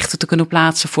mijn berichten te kunnen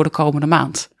plaatsen voor de komende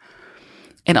maand.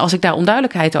 En als ik daar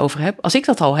onduidelijkheid over heb, als ik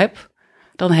dat al heb,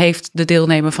 dan heeft de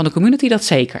deelnemer van de community dat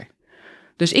zeker.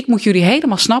 Dus ik moet jullie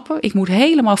helemaal snappen, ik moet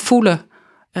helemaal voelen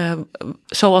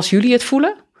zoals jullie het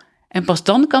voelen. En pas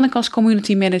dan kan ik als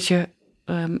community manager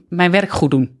mijn werk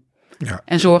goed doen. Ja.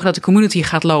 En zorgen dat de community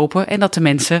gaat lopen en dat de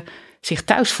mensen zich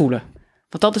thuis voelen.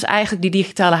 Want dat is eigenlijk die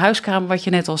digitale huiskamer wat je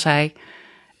net al zei.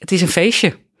 Het is een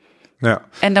feestje. Ja.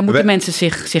 En daar moeten mensen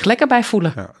zich lekker bij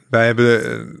voelen. Ja. Wij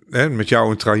hebben met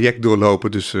jou een traject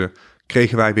doorlopen, dus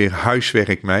kregen wij weer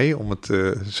huiswerk mee, om het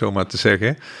zo maar te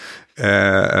zeggen.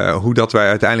 Hoe dat wij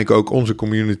uiteindelijk ook onze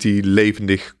community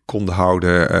levendig konden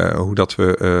houden. Hoe dat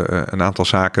we een aantal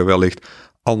zaken wellicht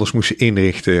anders moesten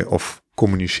inrichten of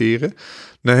communiceren.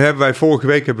 Vorige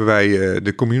week hebben wij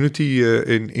de community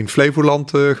in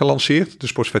Flevoland gelanceerd. De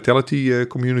Sports Vitality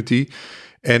community.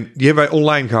 En die hebben wij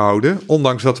online gehouden.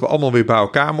 Ondanks dat we allemaal weer bij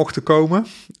elkaar mochten komen.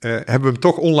 Hebben we hem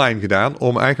toch online gedaan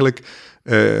om eigenlijk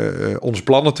onze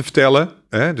plannen te vertellen.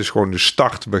 Dus gewoon de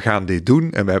start, we gaan dit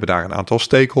doen. En we hebben daar een aantal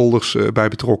stakeholders bij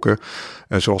betrokken.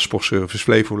 Zoals Sportservice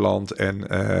Flevoland en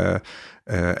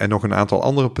nog een aantal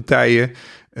andere partijen.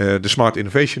 De Smart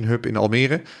Innovation Hub in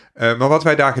Almere. Maar wat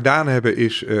wij daar gedaan hebben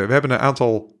is, we hebben een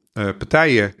aantal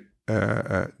partijen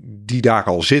die daar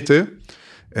al zitten.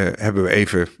 Hebben we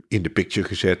even in de picture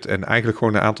gezet en eigenlijk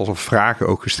gewoon een aantal vragen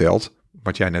ook gesteld.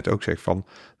 Wat jij net ook zegt van,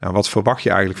 wat verwacht je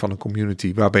eigenlijk van een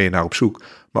community? Waar ben je naar op zoek?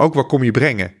 Maar ook wat kom je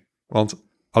brengen? Want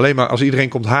alleen maar als iedereen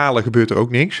komt halen, gebeurt er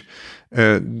ook niks.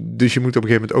 Dus je moet op een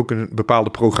gegeven moment ook een bepaalde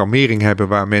programmering hebben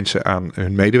waar mensen aan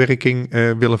hun medewerking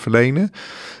willen verlenen.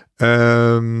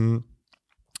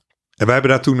 En wij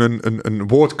hebben daar toen een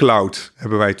woordcloud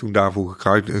hebben wij toen daarvoor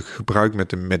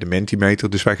gebruikt met de Mentimeter.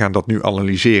 Dus wij gaan dat nu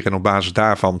analyseren en op basis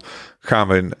daarvan gaan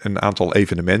we een aantal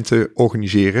evenementen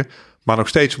organiseren. Maar nog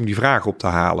steeds om die vraag op te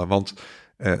halen. Want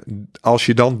als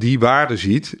je dan die waarde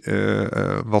ziet,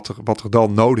 wat er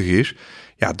dan nodig is,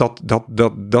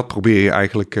 dat probeer je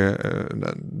eigenlijk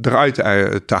eruit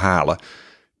te halen.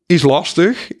 is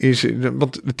lastig.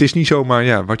 Want het is niet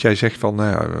zomaar wat jij zegt van...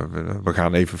 we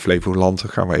gaan even Flevoland,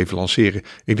 gaan we even lanceren.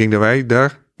 Ik denk dat wij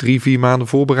daar 3-4 maanden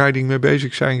voorbereiding mee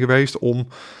bezig zijn geweest om...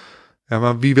 Ja,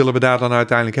 maar wie willen we daar dan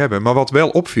uiteindelijk hebben? Maar wat wel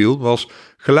opviel was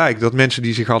gelijk dat mensen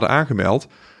die zich hadden aangemeld...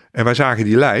 en wij zagen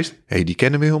die lijst, die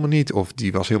kennen we helemaal niet. Of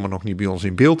die was helemaal nog niet bij ons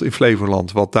in beeld in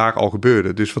Flevoland, wat daar al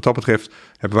gebeurde. Dus wat dat betreft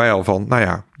hebben wij al van...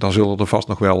 dan zullen er vast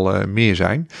nog wel meer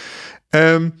zijn.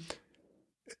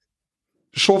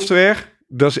 Software,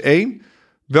 dat is 1.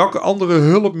 Welke andere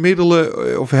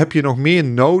hulpmiddelen of heb je nog meer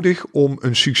nodig om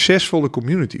een succesvolle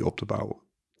community op te bouwen?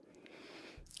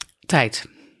 Tijd.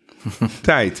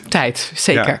 Tijd,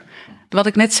 zeker. Ja. Wat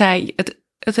ik net zei,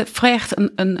 het vraagt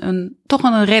toch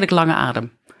wel een redelijk lange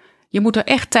adem. Je moet er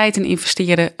echt tijd in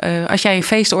investeren. Als jij een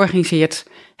feest organiseert,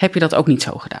 heb je dat ook niet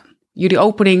zo gedaan. Jullie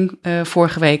opening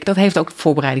vorige week, dat heeft ook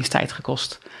voorbereidingstijd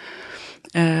gekost.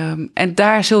 En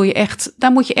daar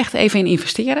moet je echt even in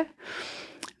investeren.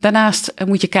 Daarnaast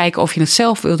moet je kijken of je het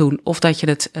zelf wil doen of dat je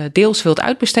het deels wilt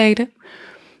uitbesteden.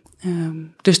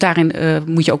 Dus daarin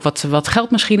moet je ook wat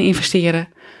geld misschien investeren.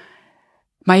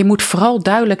 Maar je moet vooral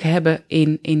duidelijk hebben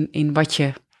in wat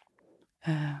je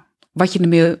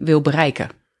ermee wil bereiken.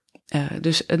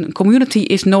 Dus een community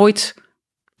is nooit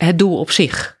het doel op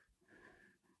zich.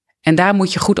 En daar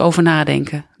moet je goed over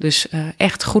nadenken. Dus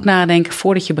echt goed nadenken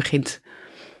voordat je begint.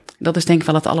 Dat is denk ik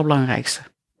wel het allerbelangrijkste.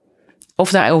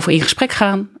 Of daarover in gesprek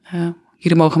gaan.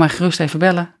 Jullie mogen mij gerust even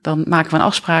bellen. Dan maken we een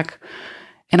afspraak.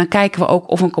 En dan kijken we ook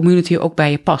of een community ook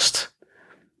bij je past.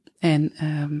 En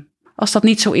als dat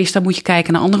niet zo is, dan moet je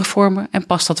kijken naar andere vormen. En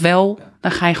past dat wel,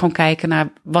 dan ga je gewoon kijken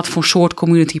naar wat voor soort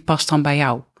community past dan bij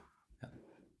jou.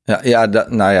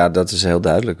 Dat is heel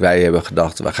duidelijk. Wij hebben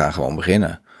gedacht, we gaan gewoon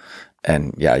beginnen.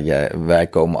 En wij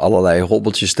komen allerlei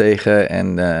hobbeltjes tegen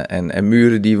en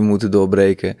muren die we moeten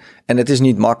doorbreken. En het is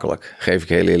niet makkelijk, geef ik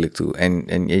heel eerlijk toe.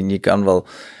 En je kan wel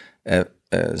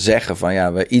zeggen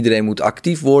van iedereen moet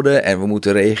actief worden en we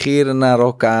moeten reageren naar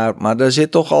elkaar. Maar daar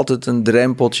zit toch altijd een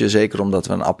drempeltje, zeker omdat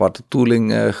we een aparte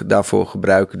tooling daarvoor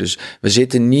gebruiken. Dus we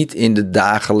zitten niet in de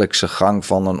dagelijkse gang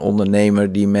van een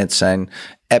ondernemer die met zijn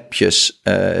appjes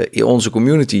in onze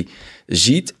community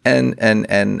ziet en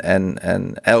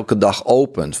elke dag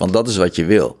opent. Want dat is wat je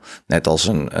wil. Net als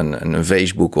een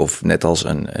Facebook of net als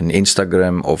een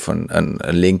Instagram of een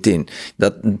LinkedIn.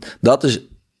 Dat is...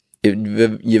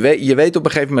 Je weet op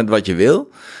een gegeven moment wat je wil,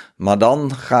 maar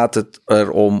dan gaat het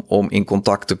erom om in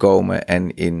contact te komen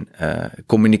en in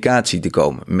communicatie te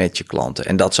komen met je klanten.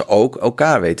 En dat ze ook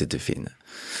elkaar weten te vinden.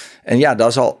 En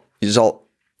daar zal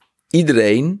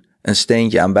iedereen een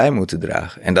steentje aan bij moeten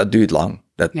dragen. En dat duurt lang.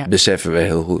 Dat beseffen we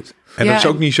heel goed. En dat is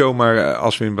ook niet zomaar,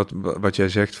 Aswin, wat jij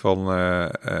zegt van...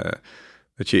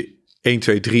 dat je 1,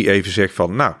 2, 3 even zegt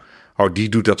van... die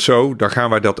doet dat zo, dan gaan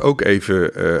wij dat ook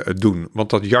even doen. Want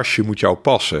dat jasje moet jou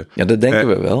passen. Ja, dat denken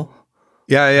we wel.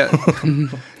 Ja.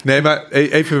 Nee, maar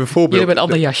even een voorbeeld. Jullie hebben een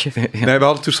ander jasje. Nee, we hadden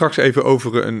het toen straks even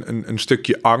over een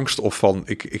stukje angst. Of van,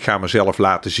 ik ga mezelf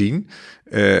laten zien.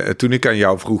 Toen ik aan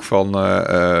jou vroeg van...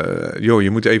 je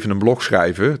moet even een blog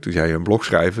schrijven. Toen zei je een blog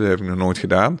schrijven, dat heb ik nog nooit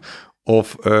gedaan.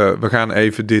 Of we gaan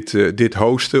even dit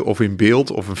hosten of in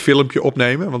beeld of een filmpje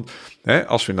opnemen. Want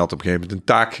als we dat op een gegeven moment een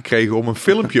taak gekregen om een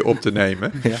filmpje op te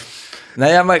nemen... Ja.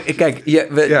 Nou ja, maar kijk,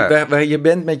 je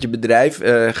bent met je bedrijf,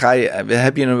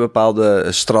 heb je een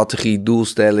bepaalde strategie,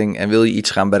 doelstelling en wil je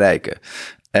iets gaan bereiken.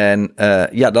 En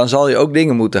dan zal je ook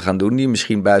dingen moeten gaan doen die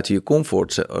misschien buiten je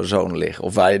comfortzone liggen.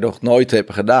 Of waar je nog nooit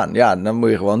hebt gedaan. Ja, dan moet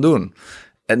je gewoon doen.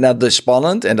 En dat is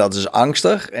spannend en dat is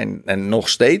angstig en nog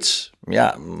steeds.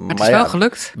 Ja, maar het is wel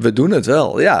gelukt. We doen het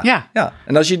wel, ja.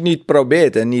 En als je het niet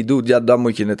probeert en niet doet, dan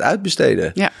moet je het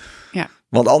uitbesteden. Ja.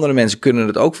 Want andere mensen kunnen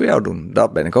het ook voor jou doen.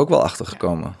 Daar ben ik ook wel achter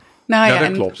gekomen.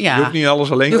 Dat klopt. Je hoeft niet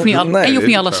alles alleen te doen. En je hoeft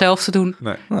niet alles zelf te doen.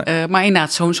 Nee. Maar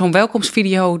inderdaad, zo'n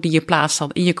welkomstvideo die je plaatst dan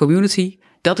in je community...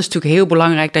 dat is natuurlijk heel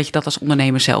belangrijk dat je dat als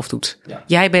ondernemer zelf doet. Ja.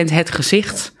 Jij bent het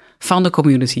gezicht van de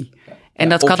community. En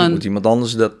dat kan moet iemand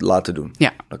anders dat laten doen.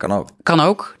 Ja. Dat kan ook. Kan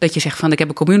ook. Dat je zegt van ik heb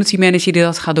een community manager die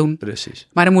dat gaat doen. Precies.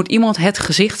 Maar er moet iemand het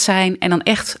gezicht zijn. En dan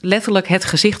echt letterlijk het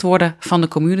gezicht worden van de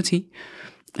community.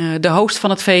 De host van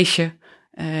het feestje.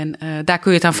 En daar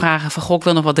kun je het aan vragen van goh, ik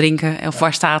wil nog wat drinken. Of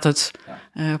waar staat het?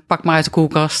 Pak maar uit de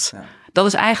koelkast. Ja. Dat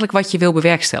is eigenlijk wat je wil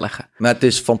bewerkstelligen. Maar het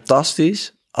is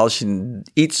fantastisch als je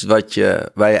iets waar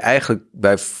je eigenlijk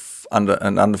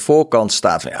aan de voorkant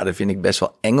staat van dat vind ik best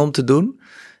wel eng om te doen.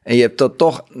 En je hebt dat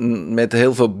toch met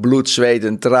heel veel bloed, zweet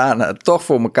en tranen toch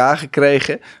voor elkaar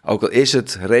gekregen. Ook al is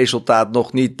het resultaat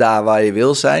nog niet daar waar je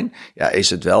wil zijn. Ja,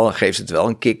 geeft het wel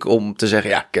een kick om te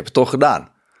zeggen, ik heb het toch gedaan.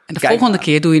 En de volgende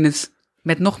keer doe je het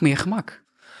met nog meer gemak.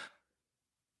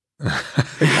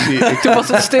 Toen was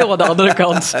het stil aan de andere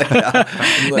kant.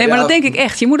 Nee, maar dat denk ik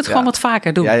echt. Je moet het gewoon wat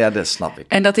vaker doen. Ja, dat snap ik.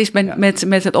 En dat is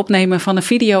met het opnemen van een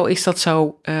video is dat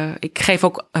zo. Ik geef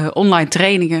ook online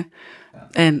trainingen.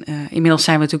 En inmiddels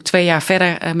zijn we natuurlijk 2 jaar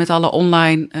verder met alle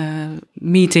online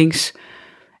meetings.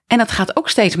 En dat gaat ook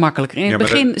steeds makkelijker. In het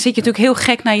begin zit je natuurlijk heel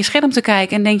gek naar je scherm te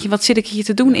kijken. En denk je, wat zit ik hier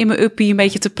te doen in mijn uppie? Een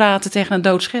beetje te praten tegen een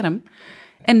dood scherm.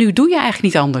 En nu doe je eigenlijk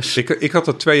niet anders. Ik had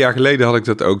dat 2 jaar geleden, had ik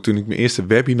dat ook toen ik mijn eerste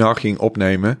webinar ging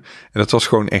opnemen. En dat was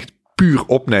gewoon echt puur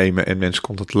opnemen. En mensen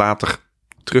konden het later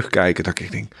terugkijken. Dat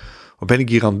ik denk, wat ben ik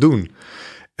hier aan het doen?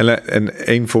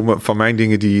 En een van mijn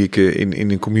dingen die ik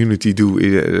in een community doe,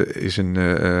 is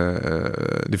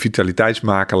de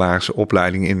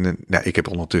vitaliteitsmakelaarsopleiding. Ik heb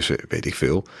ondertussen, weet ik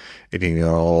veel, ik denk dat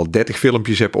ik al 30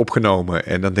 filmpjes heb opgenomen.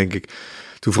 En dan denk ik,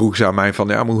 toen vroegen ze aan mij van,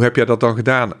 ja, maar hoe heb jij dat dan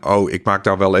gedaan? Oh, ik maak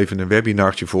daar wel even een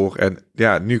webinartje voor. En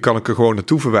ja, nu kan ik er gewoon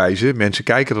naartoe verwijzen. Mensen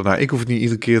kijken ernaar. Ik hoef het niet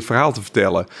iedere keer het verhaal te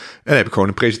vertellen. En dan heb ik gewoon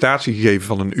een presentatie gegeven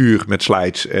van 1 uur met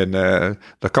slides. En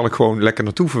daar kan ik gewoon lekker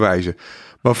naartoe verwijzen.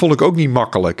 Maar vond ik ook niet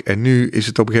makkelijk. En nu is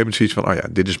het op een gegeven moment zoiets van, oh ja,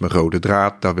 dit is mijn rode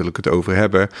draad. Daar wil ik het over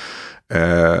hebben.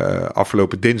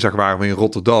 Afgelopen dinsdag waren we in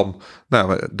Rotterdam.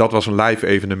 Nou, dat was een live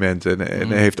evenement.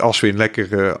 En heeft Aswin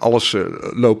lekker alles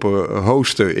lopen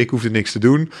hosten. Ik hoefde niks te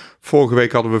doen. Vorige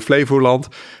week hadden we Flevoland.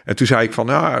 En toen zei ik van,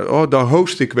 daar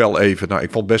host ik wel even. Nou,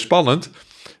 ik vond het best spannend.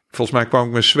 Volgens mij kwam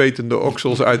ik met zwetende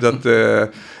oksels uit dat...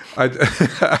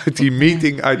 uit die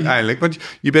meeting uiteindelijk. Want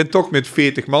je bent toch met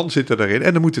 40 man zitten erin.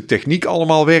 En dan moet de techniek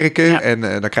allemaal werken. Ja. En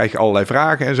dan krijg je allerlei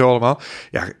vragen en zo allemaal.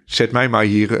 Ja, zet mij maar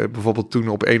hier bijvoorbeeld toen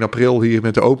op 1 april hier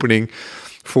met de opening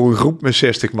voor een groep met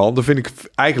 60 man. Dan vind ik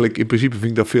eigenlijk, in principe vind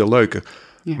ik dat veel leuker.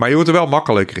 Ja. Maar je wordt er wel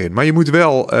makkelijker in. Maar je moet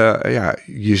wel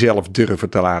jezelf durven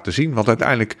te laten zien. Want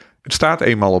uiteindelijk, het staat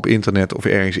eenmaal op internet of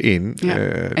ergens in. Ja.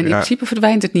 En in principe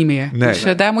verdwijnt het niet meer. Nee.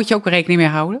 Dus daar moet je ook rekening mee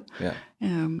houden. Ja.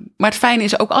 Maar het fijne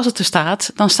is ook, als het er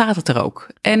staat, dan staat het er ook.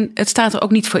 En het staat er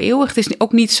ook niet voor eeuwig. Het is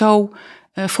ook niet zo,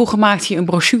 vroeger maakte je een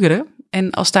brochure.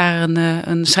 En als daar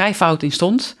een schrijffout in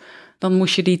stond, dan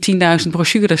moest je die 10.000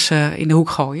 brochures in de hoek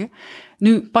gooien.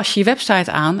 Nu pas je je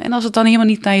website aan en als het dan helemaal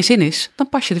niet naar je zin is, dan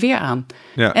pas je het weer aan.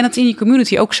 Ja. En dat is in je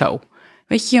community ook zo.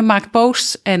 Weet je maakt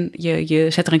posts en je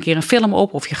zet er een keer een film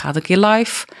op of je gaat een keer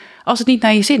live. Als het niet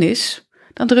naar je zin is,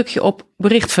 dan druk je op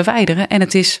bericht verwijderen en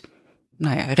het is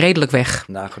redelijk weg.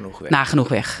 Nagenoeg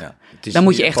weg. Ja, daar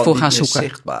moet je echt voor gaan zoeken.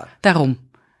 Zichtbaar. Daarom.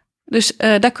 Dus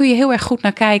daar kun je heel erg goed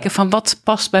naar kijken van wat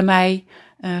past bij mij.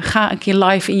 Ga een keer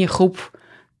live in je groep.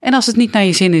 En als het niet naar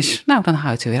je zin is, dan haal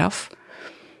je het er weer af.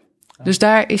 Dus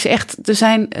daar is echt,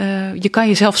 je kan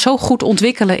jezelf zo goed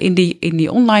ontwikkelen in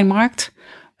die online markt.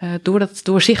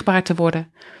 Door zichtbaar te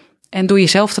worden. En door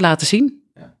jezelf te laten zien.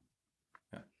 Ja.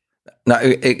 Ja. Nou,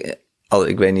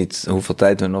 ik weet niet hoeveel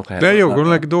tijd we nog hebben. Nee joh, gewoon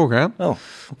lekker doorgaan. Oh,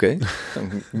 oké.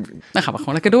 Dan gaan we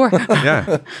gewoon lekker door.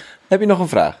 Ja. Heb je nog een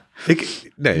vraag?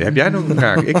 Nee, heb jij nog een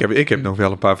vraag? Ik heb nog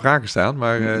wel een paar vragen staan,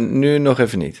 maar... Nu nog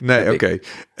even niet. Nee, oké.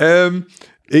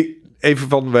 Even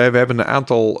van, we hebben een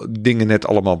aantal dingen net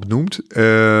allemaal benoemd.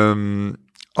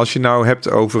 Als je nou hebt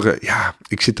over,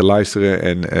 ik zit te luisteren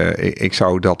en ik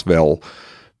zou dat wel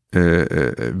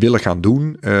willen gaan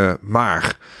doen,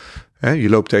 maar je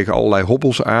loopt tegen allerlei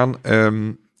hobbels aan.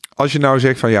 Als je nou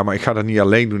zegt van, maar ik ga dat niet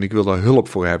alleen doen, ik wil daar hulp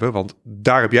voor hebben, want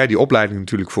daar heb jij die opleiding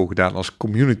natuurlijk voor gedaan als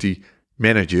community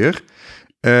manager.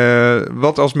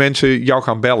 Wat als mensen jou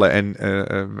gaan bellen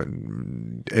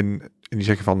en die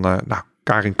zeggen van,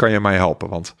 Karin, kan je mij helpen?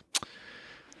 Want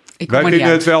wij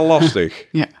vinden het wel lastig,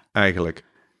 eigenlijk.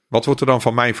 Wat wordt er dan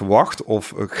van mij verwacht?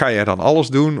 Of ga jij dan alles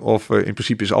doen? Of in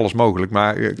principe is alles mogelijk.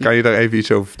 Maar kan je daar even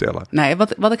iets over vertellen? Nee,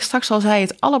 wat ik straks al zei,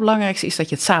 het allerbelangrijkste is dat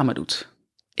je het samen doet.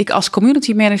 Ik als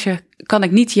community manager kan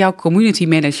ik niet jouw community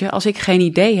managen als ik geen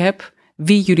idee heb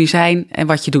wie jullie zijn en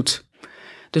wat je doet.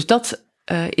 Dus dat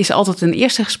is altijd een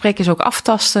eerste gesprek, is ook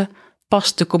aftasten.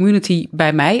 Past de community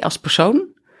bij mij als persoon?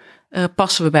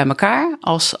 Passen we bij elkaar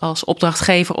als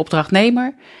opdrachtgever,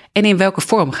 opdrachtnemer? En in welke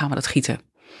vorm gaan we dat gieten?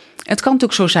 Het kan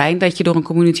natuurlijk zo zijn dat je door een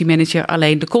community manager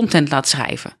alleen de content laat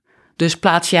schrijven. Dus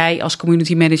plaats jij als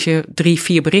community manager 3-4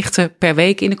 berichten per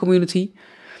week in de community,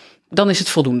 dan is het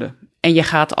voldoende. En je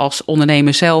gaat als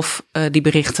ondernemer zelf die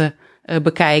berichten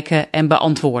bekijken en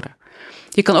beantwoorden.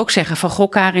 Je kan ook zeggen van, goh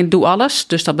Karin, doe alles.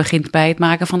 Dus dat begint bij het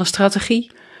maken van een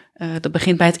strategie. Dat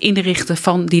begint bij het inrichten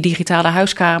van die digitale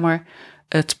huiskamer.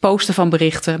 Het posten van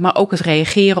berichten, maar ook het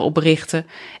reageren op berichten.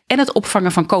 En het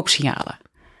opvangen van koopsignalen.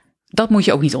 Dat moet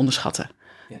je ook niet onderschatten.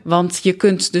 Ja. Want je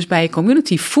kunt dus bij je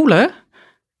community voelen,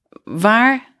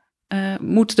 waar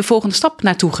moet de volgende stap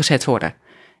naartoe gezet worden?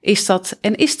 Is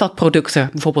dat product er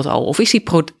bijvoorbeeld al? Of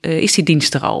is die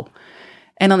dienst er al?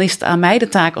 En dan is het aan mij de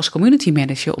taak als community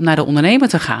manager om naar de ondernemer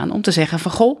te gaan. Om te zeggen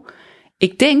van, goh,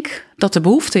 ik denk dat de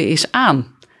behoefte is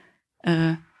aan.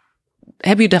 Hebben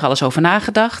jullie er al eens over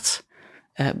nagedacht?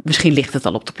 Misschien ligt het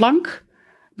al op de plank.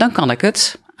 Dan kan ik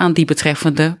het aan die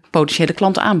betreffende potentiële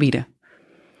klant aanbieden.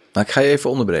 Maar ik ga je even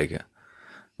onderbreken.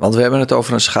 Want we hebben het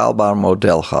over een schaalbaar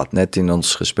model gehad, net in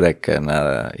ons gesprek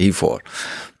hiervoor.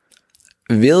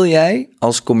 Wil jij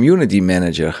als community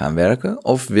manager gaan werken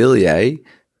of wil jij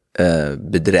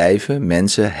bedrijven,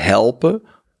 mensen helpen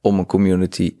om een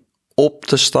community op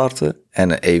te starten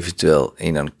en eventueel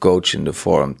in een coachende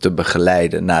vorm te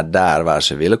begeleiden naar daar waar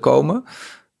ze willen komen?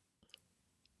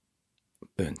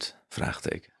 Punt.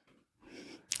 Vraagteken.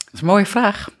 Dat is een mooie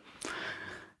vraag.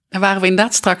 Daar waren we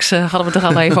inderdaad straks, hadden we het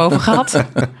er al even over gehad.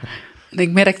 En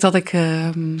ik merk dat ik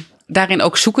daarin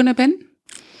ook zoekende ben.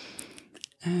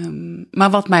 Maar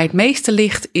wat mij het meeste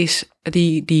ligt is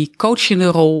die coachende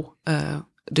rol,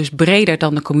 dus breder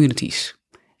dan de communities.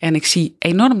 En ik zie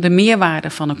enorm de meerwaarde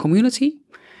van een community.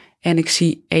 En ik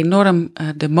zie enorm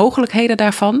de mogelijkheden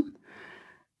daarvan.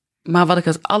 Maar wat ik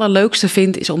het allerleukste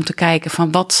vind is om te kijken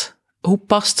van hoe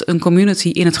past een community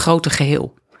in het grote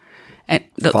geheel.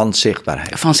 Van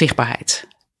zichtbaarheid. Van zichtbaarheid.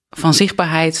 Van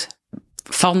zichtbaarheid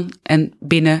van en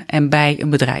binnen en bij een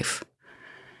bedrijf.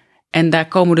 En daar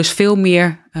komen dus veel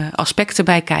meer aspecten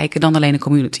bij kijken dan alleen een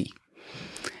community.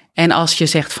 En als je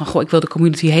zegt van, goh, ik wil de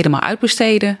community helemaal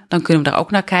uitbesteden, dan kunnen we daar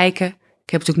ook naar kijken. Ik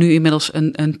heb natuurlijk nu inmiddels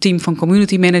een team van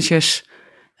community managers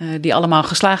die allemaal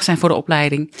geslaagd zijn voor de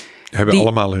opleiding. Hebben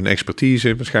allemaal hun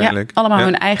expertise waarschijnlijk. Ja, allemaal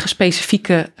hun eigen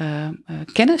specifieke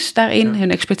kennis daarin,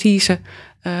 hun expertise,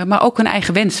 maar ook hun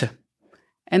eigen wensen.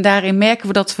 En daarin merken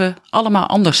we dat we allemaal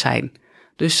anders zijn.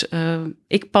 Dus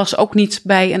ik pas ook niet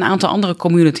bij een aantal andere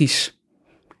communities.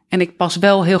 En ik pas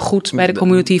wel heel goed bij de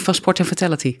community van Sport en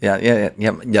Vitality.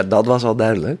 Ja, dat was al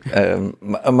duidelijk.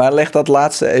 Maar leg dat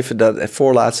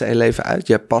voorlaatste even uit.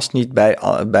 Jij past niet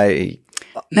bij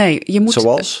nee, je moet,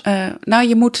 zoals?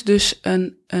 Je moet dus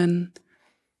een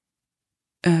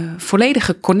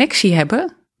volledige connectie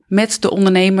hebben met de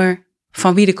ondernemer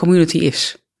van wie de community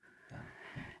is.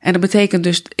 En dat betekent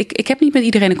dus, ik heb niet met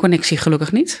iedereen een connectie,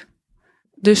 gelukkig niet.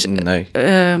 Dus, nee.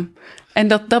 En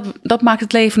dat maakt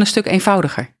het leven een stuk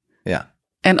eenvoudiger. Ja.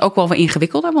 En ook wel weer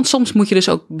ingewikkelder, want soms moet je dus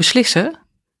ook beslissen,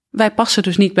 wij passen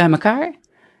dus niet bij elkaar.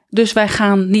 Dus wij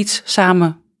gaan niet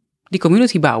samen die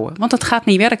community bouwen, want dat gaat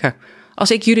niet werken.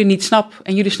 Als ik jullie niet snap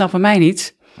en jullie snappen mij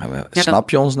niet. Snap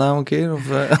je ons nou een keer? Of,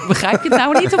 Begrijp je het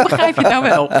nou niet of begrijp je het nou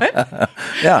wel? Hè?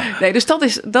 Ja. Nee, dus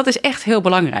dat is echt heel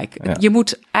belangrijk. Ja. Je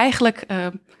moet eigenlijk,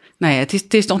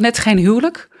 het is nog net geen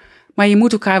huwelijk, maar je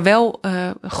moet elkaar wel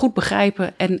goed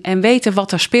begrijpen en weten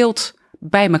wat er speelt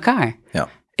bij elkaar. Ja.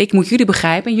 Ik moet jullie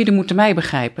begrijpen en jullie moeten mij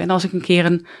begrijpen. En als ik een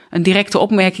keer een directe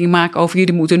opmerking maak over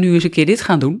jullie moeten nu eens een keer dit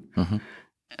gaan doen,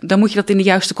 dan moet je dat in de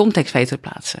juiste context weten te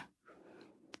plaatsen.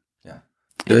 Ja.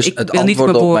 Dus het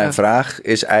antwoord op mijn vraag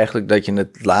is eigenlijk dat je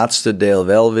het laatste deel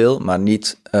wel wil, maar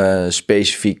niet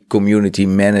specifiek community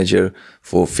manager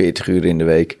voor 40 uur in de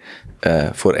week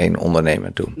voor één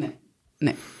ondernemer doen.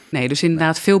 Nee, dus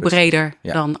inderdaad veel breder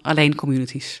dan alleen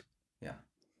communities.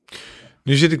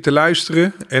 Nu zit ik te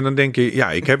luisteren en dan denk je,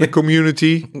 ik heb een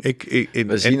community.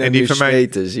 We zien en die van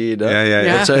zweten, zie je dat?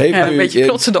 Ja. Ze heeft een beetje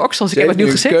klotsende oksels. Ik heb het nu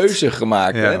gezegd. Een keuze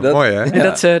gemaakt. Ja, hè? Mooi hè?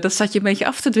 En dat zat je een beetje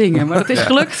af te dwingen, maar dat is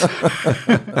gelukt.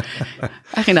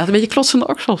 Eigenlijk inderdaad een beetje klotsende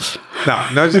oksels.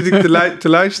 Nou zit ik te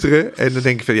luisteren en dan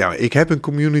denk ik van, ik heb een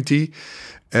community,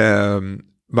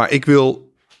 maar ik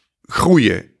wil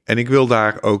groeien. En ik wil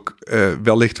daar ook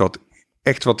wellicht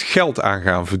wat geld aan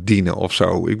gaan verdienen of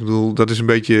zo. Ik bedoel, dat is een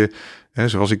beetje,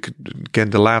 zoals ik ken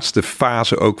de laatste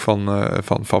fase ook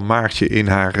van Maartje in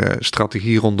haar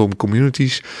strategie rondom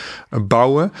communities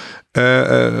bouwen.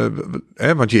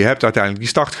 Want je hebt uiteindelijk die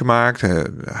start gemaakt.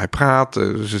 Hij praat,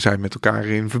 ze zijn met elkaar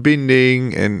in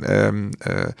verbinding.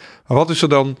 Maar wat is er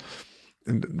dan?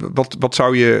 Wat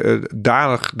zou je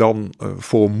daar dan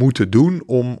voor moeten doen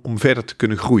om verder te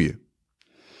kunnen groeien?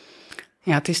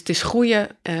 Ja, het is groeien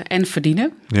en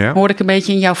verdienen. Ja. Hoorde ik een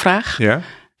beetje in jouw vraag. Ja.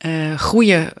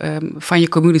 Groeien van je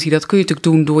community, dat kun je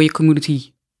natuurlijk doen door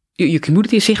je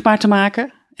community zichtbaar te maken.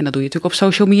 En dat doe je natuurlijk op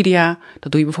social media.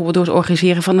 Dat doe je bijvoorbeeld door het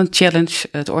organiseren van een challenge,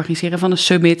 het organiseren van een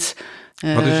summit.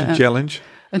 Wat is een challenge?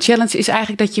 Een challenge is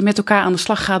eigenlijk dat je met elkaar aan de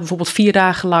slag gaat, bijvoorbeeld 4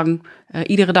 dagen lang.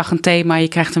 Iedere dag een thema, je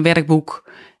krijgt een werkboek.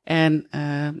 En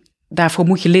daarvoor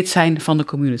moet je lid zijn van de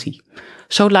community.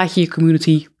 Zo laat je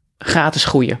community gratis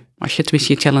groeien. Als je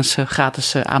tenminste je challenge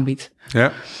gratis aanbiedt.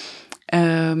 Ja.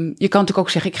 Je kan natuurlijk ook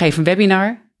zeggen, ik geef een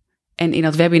webinar. En in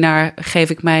dat webinar geef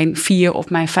ik mijn 4 of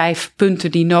mijn 5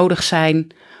 punten die nodig zijn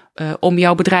om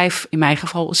jouw bedrijf, in mijn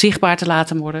geval, zichtbaar te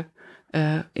laten worden.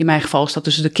 In mijn geval is dat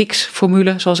dus de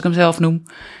KICS-formule, zoals ik hem zelf noem.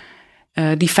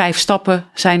 Die 5 stappen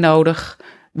zijn nodig.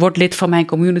 Word lid van mijn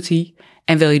community.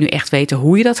 En wil je nu echt weten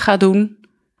hoe je dat gaat doen,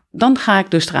 dan ga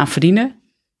ik dus eraan verdienen.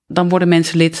 Dan worden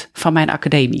mensen lid van mijn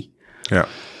academie. Ja.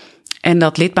 En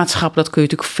dat lidmaatschap, dat kun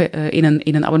je natuurlijk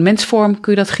in een abonnementsvorm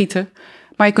kun je dat gieten.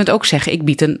 Maar je kunt ook zeggen, ik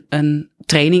bied een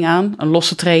training aan, een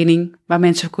losse training waar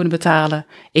mensen voor kunnen betalen.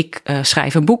 Ik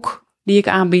schrijf een boek die ik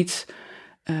aanbied.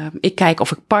 Ik kijk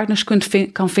of ik partners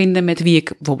kan vinden met wie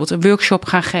ik bijvoorbeeld een workshop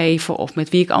ga geven of met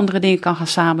wie ik andere dingen kan gaan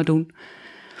samen doen.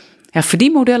 Ja,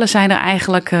 verdienmodellen zijn er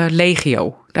eigenlijk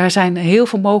legio. Daar zijn heel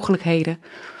veel mogelijkheden.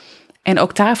 En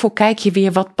ook daarvoor kijk je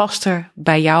weer wat past er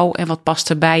bij jou en wat past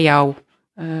er bij jouw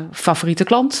favoriete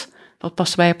klant. Wat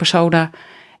past er bij je persona.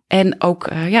 En ook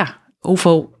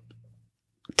hoeveel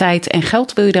tijd en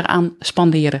geld wil je eraan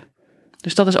spanderen.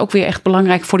 Dus dat is ook weer echt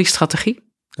belangrijk voor die strategie.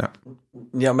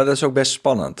 Ja, maar dat is ook best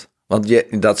spannend. Want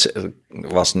dat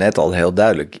was net al heel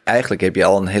duidelijk. Eigenlijk heb je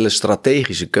al een hele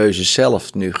strategische keuze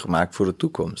zelf nu gemaakt voor de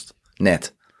toekomst.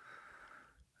 Net.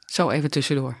 Zo even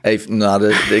tussendoor. Even, nou,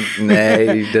 dat denk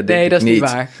ik is niet. Niet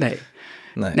waar.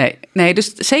 Nee,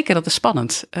 dus zeker, dat is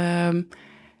spannend.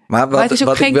 Maar wat ik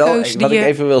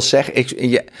even wil zeggen,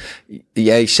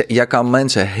 jij kan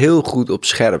mensen heel goed op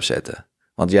scherp zetten.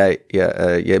 Want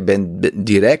jij bent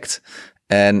direct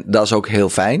en dat is ook heel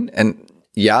fijn. En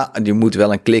ja, je moet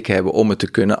wel een klik hebben om het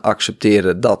te kunnen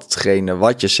accepteren dat hetgene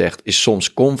wat je zegt is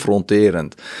soms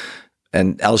confronterend.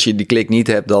 En als je die klik niet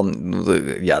hebt,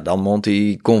 dan mondt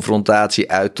die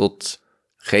confrontatie uit tot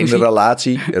geen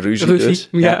relatie, ruzie dus.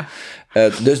 Ja.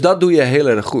 Dus dat doe je heel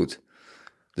erg goed.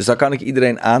 Dus daar kan ik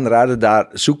iedereen aanraden, daar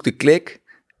zoek de klik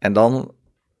en dan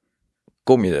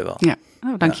kom je er wel. Ja,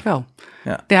 dankjewel.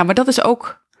 Ja, maar dat is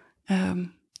ook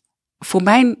voor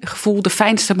mijn gevoel de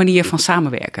fijnste manier van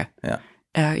samenwerken. Ja.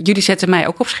 Jullie zetten mij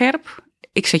ook op scherp,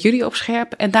 ik zet jullie op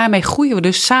scherp en daarmee groeien we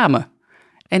dus samen.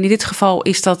 En in dit geval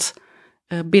is dat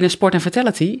binnen Sport en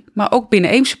Vitality, maar ook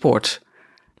binnen Aimsport.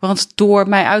 Want door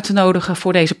mij uit te nodigen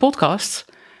voor deze podcast,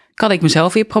 kan ik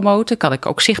mezelf weer promoten, kan ik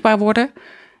ook zichtbaar worden.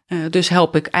 Dus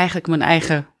help ik eigenlijk mijn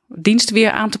eigen dienst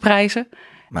weer aan te prijzen.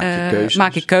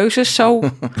 Maak ik keuzes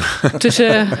zo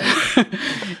tussen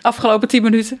afgelopen 10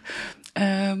 minuten.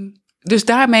 Dus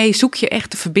daarmee zoek je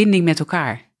echt de verbinding met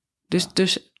elkaar.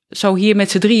 Dus zo hier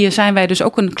met z'n drieën zijn wij dus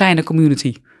ook een kleine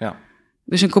community. Ja.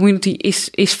 Dus een community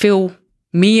is veel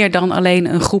meer dan alleen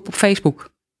een groep op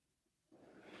Facebook.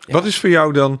 Ja. Wat is voor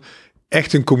jou dan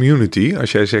echt een community?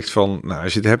 Als jij zegt van,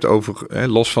 als je het hebt over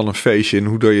los van een feestje en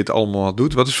hoe je het allemaal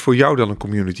doet. Wat is voor jou dan een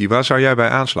community? Waar zou jij bij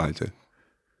aansluiten?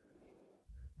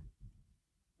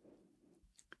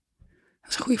 Dat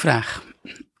is een goede vraag.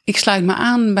 Ik sluit me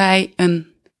aan bij een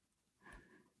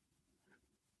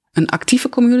actieve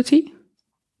community.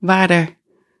 Waar er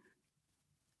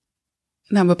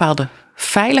een bepaalde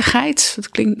veiligheid.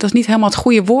 Dat is niet helemaal het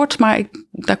goede woord, maar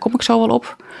daar kom ik zo wel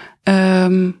op.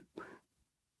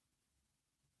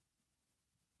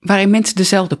 Waarin mensen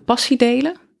dezelfde passie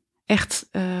delen. Echt,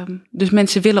 dus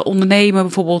mensen willen ondernemen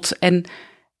bijvoorbeeld en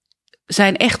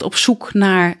zijn echt op zoek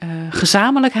naar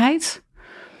gezamenlijkheid.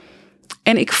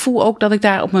 En ik voel ook dat ik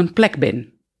daar op mijn plek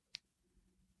ben.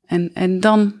 En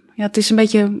dan, het is een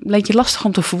beetje lastig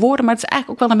om te verwoorden, maar het is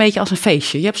eigenlijk ook wel een beetje als een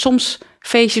feestje. Je hebt soms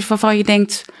feestjes waarvan je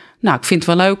denkt, ik vind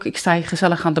het wel leuk, ik sta hier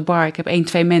gezellig aan de bar, ik heb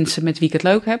 1-2 mensen met wie ik het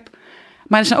leuk heb.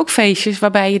 Maar er zijn ook feestjes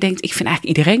waarbij je denkt, ik vind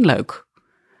eigenlijk iedereen leuk.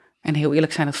 En heel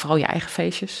eerlijk zijn het vooral je eigen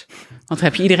feestjes. Want dan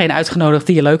heb je iedereen uitgenodigd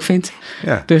die je leuk vindt.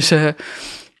 Ja. Dus,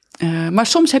 maar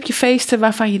soms heb je feesten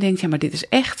waarvan je denkt, maar dit is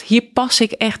echt, hier pas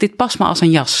ik echt, dit past me als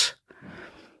een jas.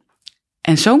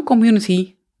 En zo'n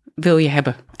community wil je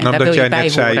hebben. En daar wil je bij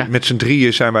horen. Zei, met z'n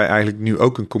drieën zijn wij eigenlijk nu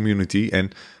ook een community.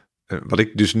 En wat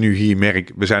ik dus nu hier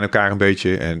merk, we zijn elkaar een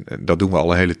beetje, en dat doen we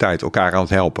al een hele tijd, elkaar aan het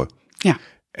helpen. Ja.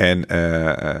 En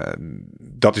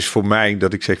dat is voor mij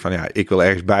dat ik zeg van ik wil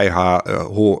ergens bij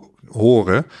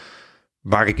horen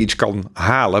waar ik iets kan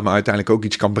halen, maar uiteindelijk ook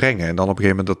iets kan brengen. En dan op een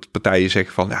gegeven moment dat partijen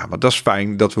zeggen van maar dat is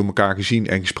fijn dat we elkaar gezien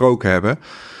en gesproken hebben.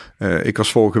 Ik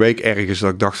was vorige week ergens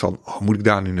dat ik dacht van, moet ik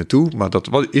daar nu naartoe? Maar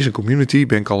dat is een community,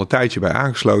 ben ik al een tijdje bij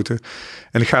aangesloten.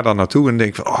 En ik ga daar naartoe en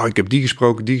denk van, ik heb die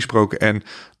gesproken. En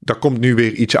daar komt nu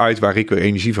weer iets uit waar ik weer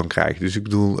energie van krijg. Dus ik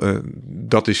bedoel,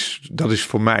 dat is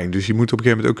voor mij. Dus je moet op een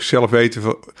gegeven moment ook zelf weten,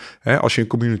 van, als je een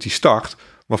community start,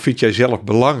 wat vind jij zelf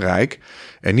belangrijk?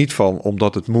 En niet van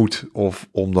omdat het moet of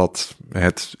omdat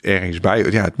het ergens bij...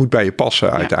 het moet bij je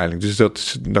passen uiteindelijk. Dus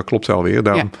dat klopt wel weer.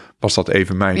 Daarom was dat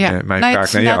even mijn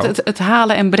vraag naar jou. Het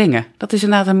halen en brengen. Dat is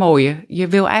inderdaad een mooie. Je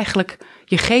wil eigenlijk...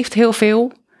 Je geeft heel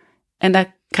veel en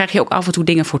daar krijg je ook af en toe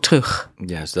dingen voor terug.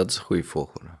 Ja, dus dat is een goede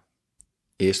volgorde.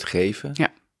 Eerst geven.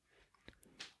 Ja.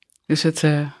 Dus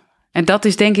en dat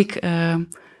is denk ik,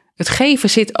 het geven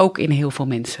zit ook in heel veel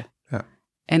mensen. Ja.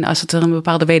 En als het er een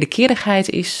bepaalde wederkerigheid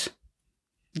is,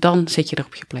 dan zit je er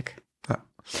op je plek. Ja.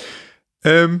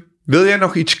 Wil jij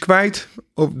nog iets kwijt?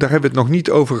 Daar hebben we het nog niet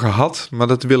over gehad, maar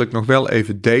dat wil ik nog wel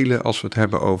even delen als we het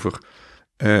hebben over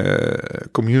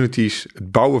communities,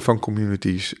 het bouwen van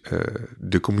communities,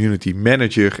 de community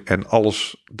manager en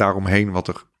alles daaromheen wat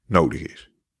er nodig is.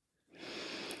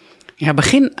 Ja,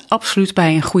 begin absoluut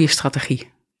bij een goede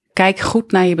strategie. Kijk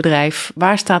goed naar je bedrijf.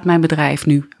 Waar staat mijn bedrijf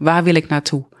nu? Waar wil ik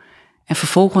naartoe? En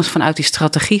vervolgens vanuit die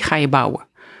strategie ga je bouwen.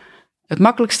 Het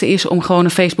makkelijkste is om gewoon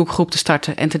een Facebookgroep te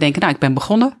starten en te denken, nou, ik ben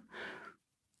begonnen.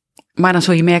 Maar dan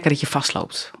zul je merken dat je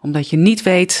vastloopt. Omdat je niet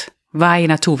weet waar je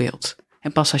naartoe wilt.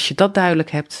 En pas als je dat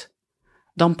duidelijk hebt,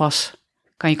 dan pas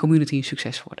kan je community een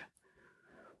succes worden.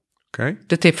 Oké.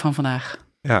 De tip van vandaag.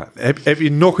 Ja, heb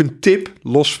je nog een tip,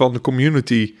 los van de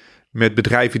community, met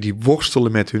bedrijven die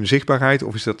worstelen met hun zichtbaarheid,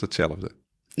 of is dat hetzelfde?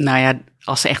 Nou ja,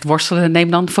 als ze echt worstelen,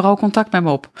 neem dan vooral contact met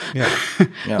me op. Ja.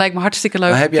 Ja. Lijkt me hartstikke leuk.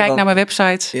 Maar heb je Kijk dan- naar mijn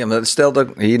website. Ja, maar stel dat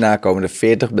hierna komen er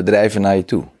 40 bedrijven naar je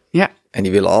toe. Ja, En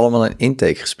die willen allemaal een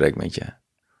intakegesprek met je.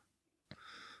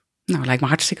 nou lijkt me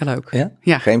hartstikke leuk. Ja?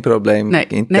 Ja. Geen probleem Nee,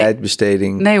 in nee.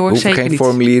 tijdbesteding. Nee hoor, Je hoeft zeker geen niet.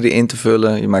 formulieren in te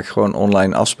vullen. Je maakt gewoon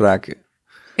online afspraken.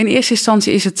 In eerste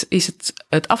instantie is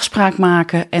het afspraak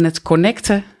maken en het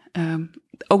connecten.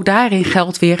 Ook daarin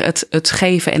geldt weer het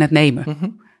geven en het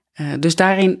nemen. Dus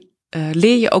daarin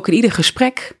leer je ook in ieder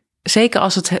gesprek, zeker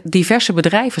als het diverse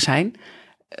bedrijven zijn,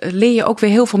 leer je ook weer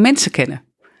heel veel mensen kennen.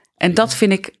 En dat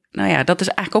vind ik, nou ja, dat is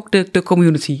eigenlijk ook de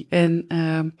community. En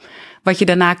wat je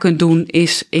daarna kunt doen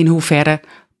is in hoeverre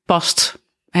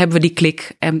hebben we die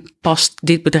klik en past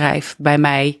dit bedrijf bij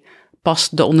mij,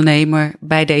 past de ondernemer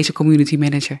bij deze community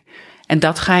manager. En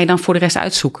dat ga je dan voor de rest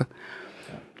uitzoeken.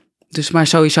 Dus maar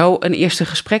sowieso een eerste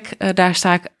gesprek, daar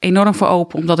sta ik enorm voor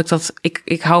open. Omdat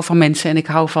ik hou van mensen en ik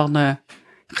hou van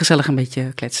gezellig een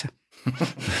beetje kletsen.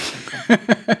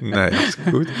 Nee, dat is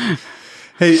goed.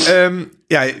 Hey,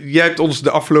 jij hebt ons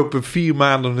de afgelopen 4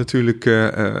 maanden natuurlijk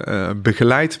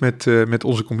begeleid met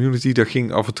onze community. Dat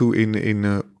ging af en toe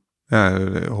in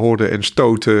hoorden en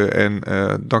stoten. En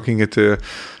dan ging het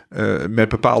met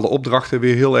bepaalde opdrachten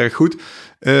weer heel erg goed.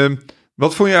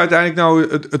 Wat vond je uiteindelijk nou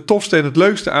het tofste en het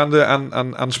leukste aan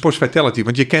de Sports Vitality?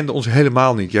 Want je kende ons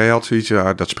helemaal niet. Jij had zoiets,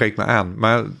 dat spreekt me aan.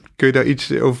 Maar kun je daar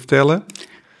iets over vertellen?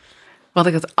 Wat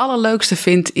ik het allerleukste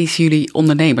vind, is jullie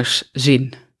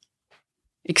ondernemerszin.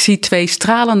 Ik zie 2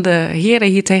 stralende heren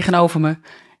hier tegenover me,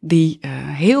 die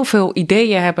heel veel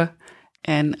ideeën hebben.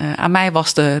 En aan mij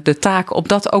was de taak om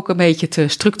dat ook een beetje te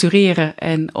structureren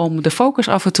en om de focus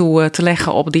af en toe te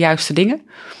leggen op de juiste dingen.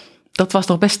 Dat was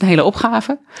nog best een hele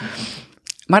opgave.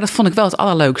 Maar dat vond ik wel het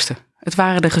allerleukste. Het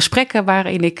waren de gesprekken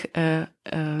waarin ik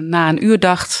na een uur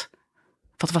dacht,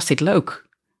 wat was dit leuk.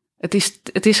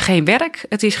 Het is geen werk,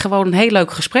 het is gewoon een heel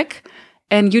leuk gesprek.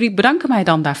 En jullie bedanken mij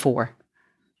dan daarvoor.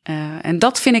 En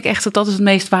dat vind ik echt, dat is het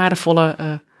meest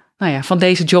waardevolle van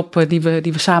deze job die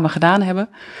we samen gedaan hebben.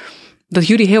 Dat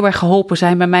jullie heel erg geholpen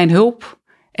zijn bij mijn hulp.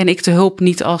 En ik de hulp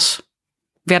niet als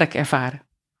werk ervaren.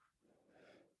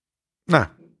 Nou,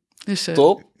 Dus,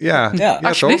 Top. ja, Ja,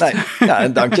 alsjeblieft. Nee, ja,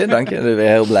 dank je. Daar ben ik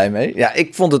heel blij mee. Ja,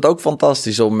 ik vond het ook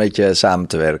fantastisch om met je samen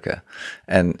te werken.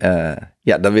 En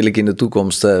dat wil ik in de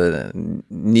toekomst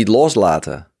niet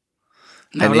loslaten.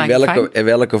 Nou, en in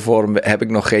welke vorm heb ik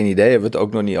nog geen idee. Hebben we het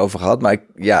ook nog niet over gehad. Maar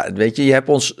weet je hebt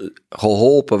ons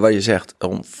geholpen, wat je zegt,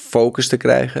 om focus te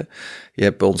krijgen. Je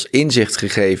hebt ons inzicht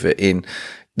gegeven in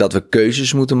dat we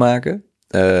keuzes moeten maken.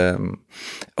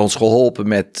 Ons geholpen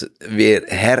met weer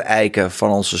herijken van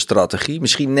onze strategie.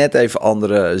 Misschien net even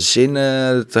andere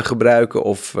zinnen te gebruiken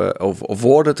of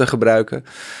woorden te gebruiken.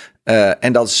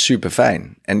 En dat is super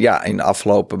fijn. En ja, in de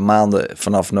afgelopen maanden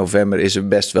vanaf november is er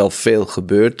best wel veel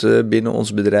gebeurd binnen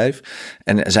ons bedrijf.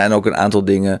 En er zijn ook een aantal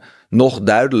dingen nog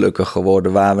duidelijker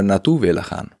geworden waar we naartoe willen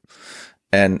gaan.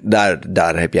 En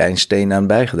daar heb jij een steen aan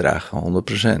bijgedragen,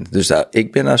 100%. Dus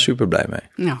ik ben daar super blij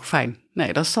mee. Nou, fijn.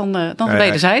 Nee, dat is dan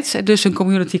wederzijds. Dus een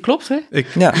community klopt, hè? Ik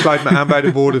sluit me aan bij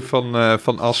de woorden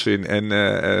van Aswin. En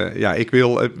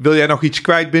wil jij nog iets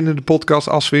kwijt binnen de podcast,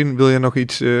 Aswin? Wil jij nog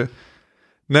iets...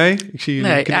 Nee, ik zie je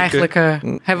Nee, eigenlijk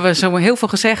hebben we zo heel veel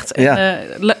gezegd. Ja.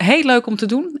 Heel leuk om te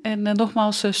doen. En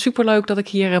nogmaals, superleuk dat ik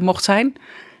hier mocht zijn.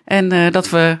 En dat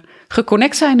we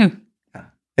geconnect zijn nu.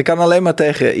 Ik kan alleen maar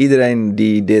tegen iedereen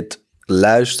die dit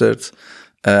luistert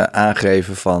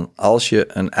aangeven van als je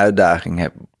een uitdaging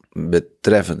hebt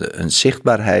betreffende een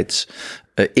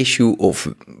zichtbaarheidsissue of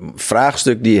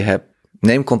vraagstuk die je hebt,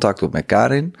 neem contact op met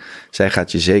Karin. Zij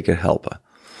gaat je zeker helpen.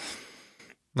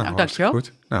 Nou, dankjewel.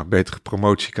 goed. Nou, betere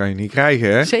promotie kan je niet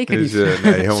krijgen, hè? Zeker niet.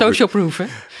 Nee, Social proof,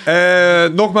 hè?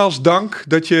 Nogmaals dank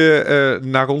dat je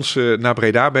naar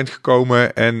Breda bent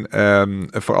gekomen. En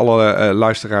voor alle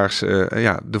luisteraars,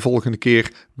 de volgende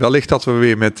keer wellicht dat we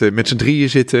weer met z'n drieën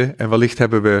zitten. En wellicht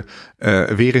hebben we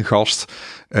weer een gast.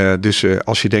 Dus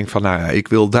als je denkt van, ik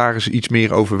wil daar eens iets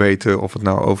meer over weten. Of het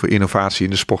nou over innovatie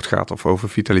in de sport gaat of over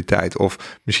vitaliteit.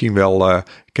 Of misschien wel,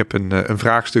 ik heb een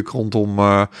vraagstuk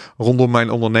rondom mijn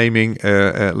onderneming.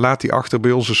 Laat die achter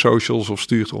bij onze socials of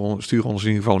stuur ons in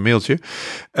ieder geval een mailtje.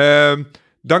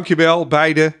 Dankjewel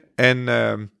beiden. En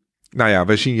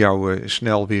we zien jou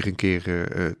snel weer een keer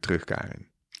terug, Karin.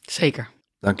 Zeker.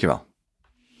 Dankjewel.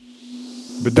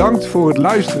 Bedankt voor het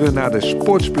luisteren naar de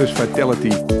Sports Plus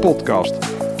Vitality podcast.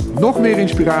 Nog meer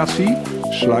inspiratie?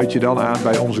 Sluit je dan aan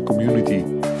bij onze community.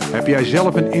 Heb jij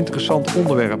zelf een interessant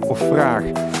onderwerp of vraag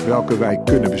welke wij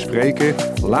kunnen bespreken?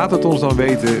 Laat het ons dan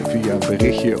weten via een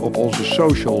berichtje op onze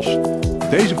socials.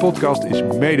 Deze podcast is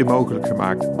mede mogelijk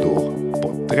gemaakt door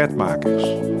Portretmakers.